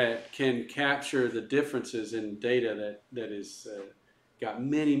that can capture the differences in data that is got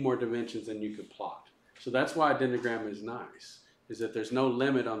many more dimensions than you could plot. So that's why a dendogram is nice, is that there's no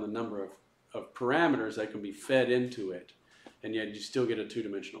limit on the number of parameters that can be fed into it, and yet you still get a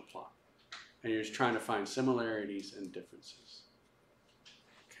 2-dimensional plot. And you're just trying to find similarities and differences.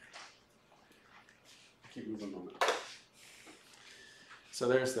 Okay. Keep moving on. So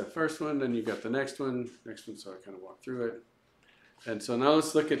there's the first one, then you've got the next one, so I kind of walk through it. And so now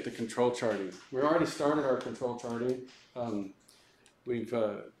let's look at the control charting. We already started our control charting. How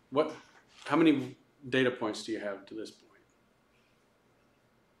many data points do you have to this point?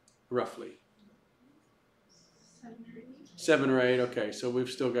 Roughly. 7 or 8, okay, so we've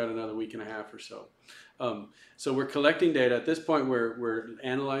still got another week and a half or so. So we're collecting data. At this point, we're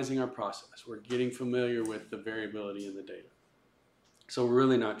analyzing our process. We're getting familiar with the variability in the data. So we're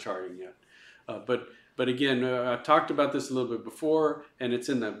really not charting yet. But again, I've talked about this a little bit before, and it's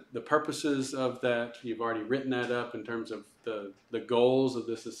in the purposes of that. You've already written that up in terms of the goals of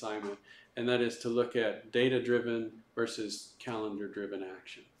this assignment, and that is to look at data-driven versus calendar-driven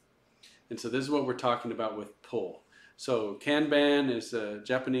action. And so this is what we're talking about with pull. So kanban is a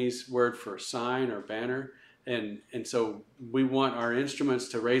Japanese word for sign or banner, and so we want our instruments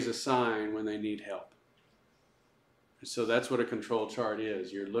to raise a sign when they need help. So that's what a control chart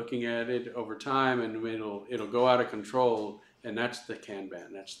is. You're looking at it over time, and it'll go out of control, and that's the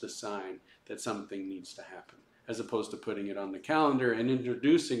kanban. That's the sign that something needs to happen, as opposed to putting it on the calendar and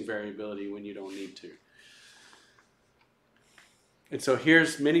introducing variability when you don't need to. And so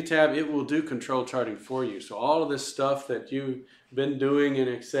here's Minitab. It will do control charting for you. So all of this stuff that you've been doing in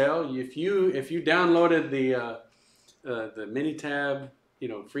Excel, if you downloaded the Minitab,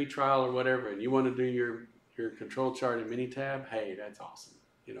 free trial or whatever, and you want to do your control chart in Minitab, hey, that's awesome.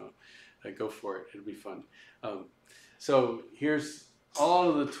 Go for it. It'll be fun. So here's all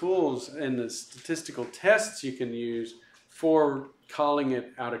of the tools and the statistical tests you can use for calling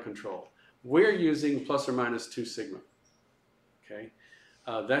it out of control. We're using plus or minus 2 sigma. Okay,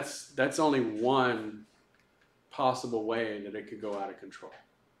 that's only one possible way that it could go out of control.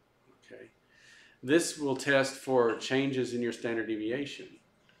 Okay, this will test for changes in your standard deviation.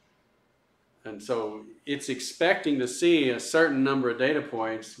 And so it's expecting to see a certain number of data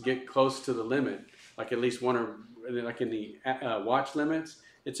points get close to the limit, like at least one, or like in the watch limits,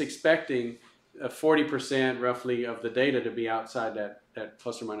 it's expecting 40% roughly of the data to be outside that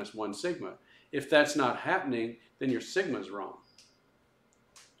plus or minus 1 sigma. If that's not happening, then your sigma's wrong.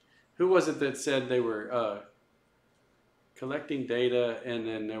 Who was it that said they were collecting data and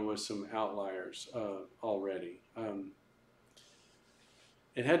then there was some outliers already?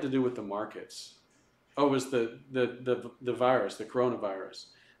 It had to do with the markets. Oh, it was the virus, the coronavirus.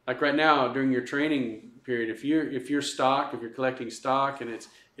 Like right now, during your training period, if you're collecting stock and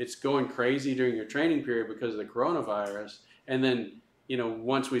it's going crazy during your training period because of the coronavirus, and then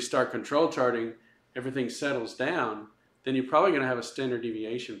once we start control charting, everything settles down, then you're probably going to have a standard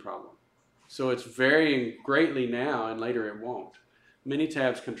deviation problem. So it's varying greatly now, and later it won't.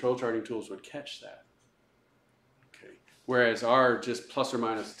 Minitab's control charting tools would catch that. Okay. Whereas our just plus or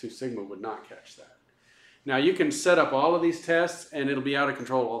minus 2 sigma would not catch that. Now you can set up all of these tests and it'll be out of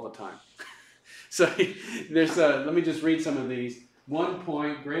control all the time. So there's let me just read some of these. 1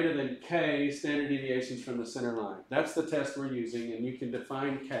 point greater than K standard deviations from the center line. That's the test we're using, and you can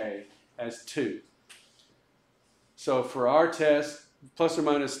define K as 2. So for our test, plus or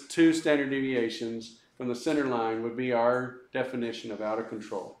minus 2 standard deviations from the center line would be our definition of out of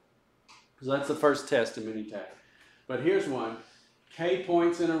control. So that's the first test in Minitab. But here's one, K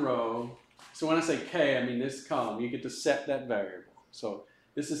points in a row. So when I say K, I mean this column. You get to set that variable. So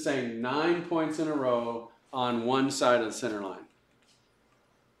this is saying 9 points in a row on one side of the center line.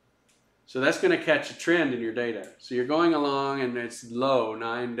 So that's going to catch a trend in your data. So you're going along and it's low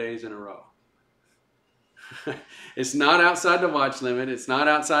 9 days in a row. It's not outside the watch limit. It's not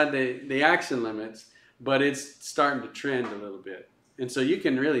outside the action limits, but it's starting to trend a little bit. And so you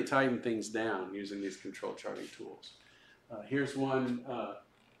can really tighten things down using these control charting tools. Here's one,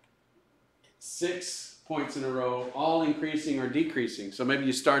 6 points in a row, all increasing or decreasing. So maybe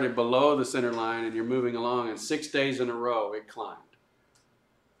you started below the center line and you're moving along, and 6 days in a row it climbed.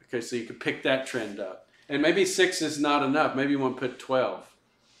 Okay, so you could pick that trend up. And maybe 6 is not enough. Maybe you want to put 12,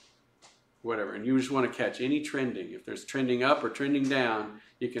 whatever. And you just want to catch any trending. If there's trending up or trending down,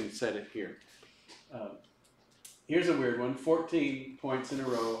 you can set it here. Here's a weird one, 14 points in a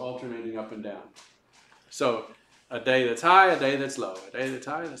row, alternating up and down. So a day that's high, a day that's low, a day that's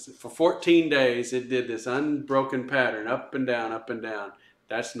high. For 14 days, it did this unbroken pattern, up and down, up and down.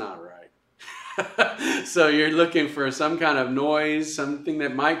 That's not right. So you're looking for some kind of noise, something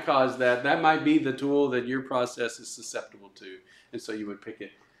that might cause that. That might be the tool that your process is susceptible to. And so you would pick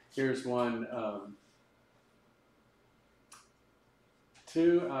it. Here's one,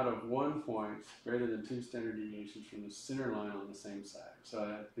 2 out of 1 point greater than 2 standard deviations from the center line on the same side.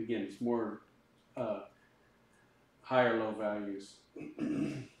 So again, it's more higher low values.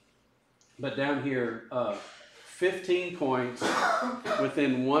 But down here, 15 points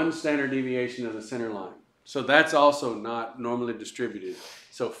within 1 standard deviation of the center line. So that's also not normally distributed.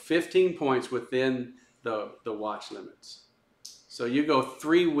 So 15 points within the watch limits. So you go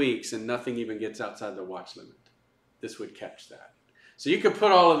 3 weeks and nothing even gets outside the watch limit. This would catch that. So you could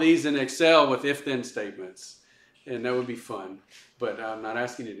put all of these in Excel with if-then statements, and that would be fun. But I'm not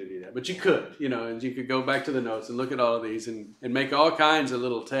asking you to do that. But you could, and you could go back to the notes and look at all of these and make all kinds of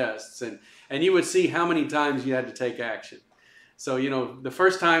little tests. And you would see how many times you had to take action. So, the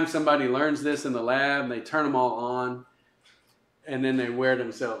first time somebody learns this in the lab, they turn them all on, and then they wear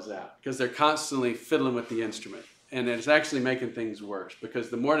themselves out because they're constantly fiddling with the instrument. And it's actually making things worse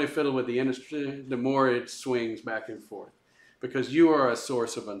because the more they fiddle with the instrument, the more it swings back and forth because you are a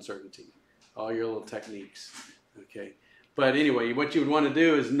source of uncertainty, all your little techniques, okay? But anyway, what you would want to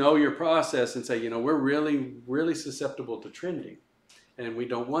do is know your process and say, we're really, really susceptible to trending. And we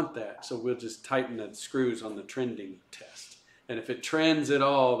don't want that, so we'll just tighten the screws on the trending test. And if it trends at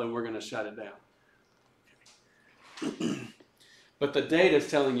all, then we're going to shut it down. Okay. But the data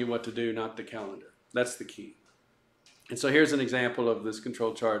is telling you what to do, not the calendar. That's the key. And so here's an example of this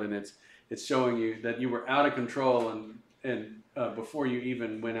control chart, and it's showing you that you were out of control and before you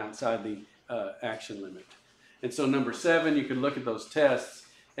even went outside the action limit. And so number 7, you can look at those tests,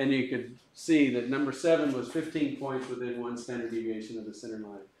 And you could see that number 7 was 15 points within 1 standard deviation of the center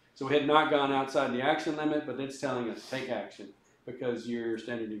line. So we had not gone outside the action limit, but it's telling us take action because your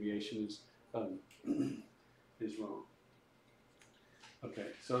standard deviation is wrong. Okay,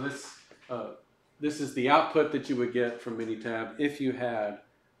 so this is the output that you would get from Minitab if you had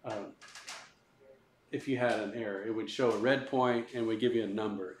an error. It would show a red point and would give you a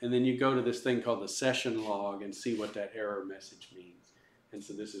number. And then you go to this thing called the session log and see what that error message means. And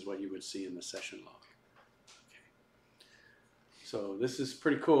so this is what you would see in the session log. Okay. So this is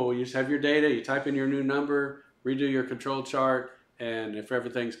pretty cool. You just have your data, you type in your new number, redo your control chart, and if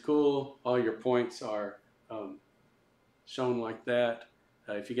everything's cool, all your points are shown like that.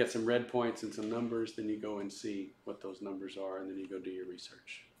 If you get some red points and some numbers, then you go and see what those numbers are, and then you go do your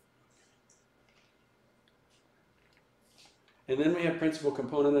research. And then we have principal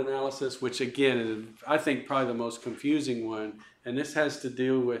component analysis, which again is, I think, probably the most confusing one. And this has to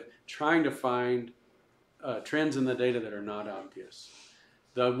do with trying to find trends in the data that are not obvious.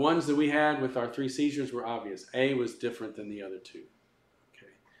 The ones that we had with our 3 seizures were obvious. A was different than the other 2.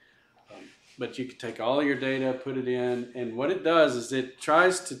 Okay. But you could take all your data, put it in, and what it does is it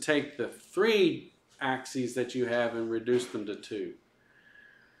tries to take the 3 axes that you have and reduce them to 2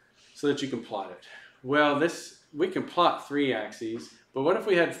 so that you can plot it. Well, we can plot 3 axes, but what if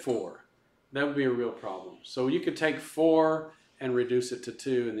we had 4? That would be a real problem. So you could take 4 and reduce it to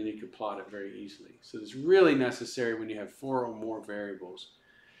 2, and then you could plot it very easily. So it's really necessary when you have 4 or more variables,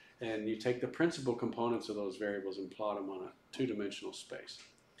 and you take the principal components of those variables and plot them on a 2-dimensional space.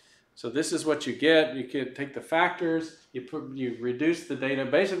 So this is what you get. You can take the factors, you reduce the data.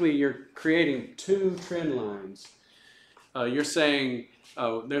 Basically, you're creating 2 trend lines. You're saying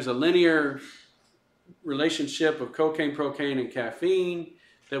there's a linear relationship of cocaine, procaine, and caffeine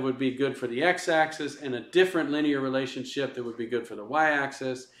that would be good for the x-axis, and a different linear relationship that would be good for the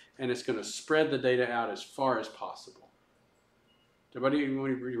y-axis, and it's going to spread the data out as far as possible. Everybody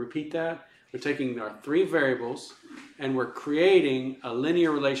want to repeat that? We're taking our 3 variables and we're creating a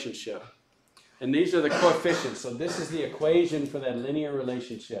linear relationship. And these are the coefficients. So this is the equation for that linear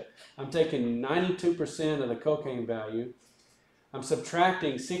relationship. I'm taking 92% of the cocaine value. I'm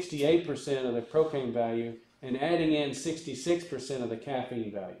subtracting 68% of the procaine value and adding in 66% of the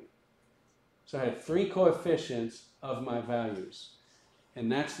caffeine value. So I have 3 coefficients of my values.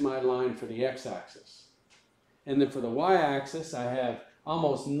 And that's my line for the x-axis. And then for the y-axis, I have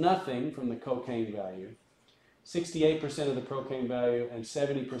almost nothing from the cocaine value, 68% of the procaine value, and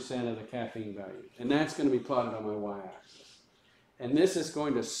 70% of the caffeine value. And that's going to be plotted on my y-axis. And this is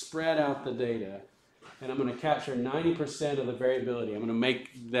going to spread out the data, and I'm going to capture 90% of the variability. I'm going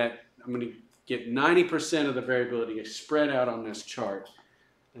to get 90% of the variability spread out on this chart.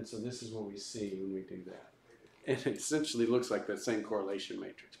 And so this is what we see when we do that. And it essentially looks like that same correlation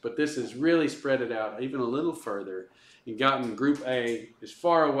matrix. But this has really spread it out even a little further and gotten group A as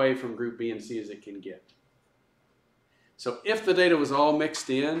far away from group B and C as it can get. So if the data was all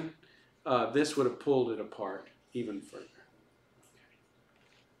mixed in, this would have pulled it apart even further.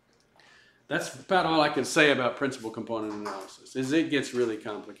 That's about all I can say about principal component analysis, is it gets really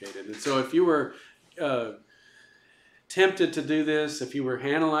complicated. And so if you were tempted to do this, if you were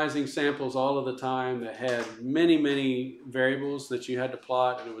analyzing samples all of the time that had many, many variables that you had to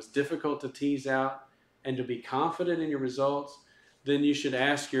plot and it was difficult to tease out and to be confident in your results, then you should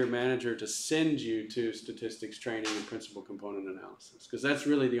ask your manager to send you to statistics training and principal component analysis, because that's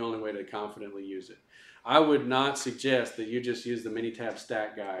really the only way to confidently use it. I would not suggest that you just use the Minitab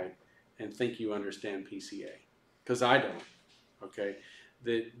stat guide and think you understand PCA, because I don't, okay?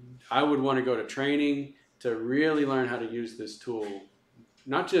 I would want to go to training to really learn how to use this tool,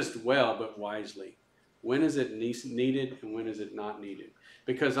 not just well, but wisely. When is it needed and when is it not needed?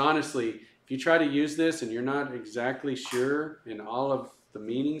 Because honestly, if you try to use this and you're not exactly sure in all of the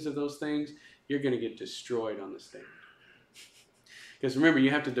meanings of those things, you're going to get destroyed on the stand. Because remember, you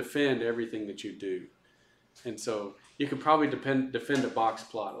have to defend everything that you do. And so you can probably defend a box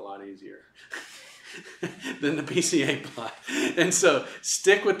plot a lot easier than the PCA plot. And so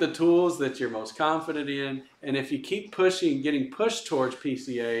stick with the tools that you're most confident in. And if you keep pushing, getting pushed towards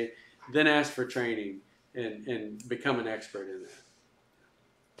PCA, then ask for training and become an expert in that.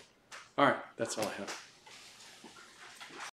 All right, that's all I have.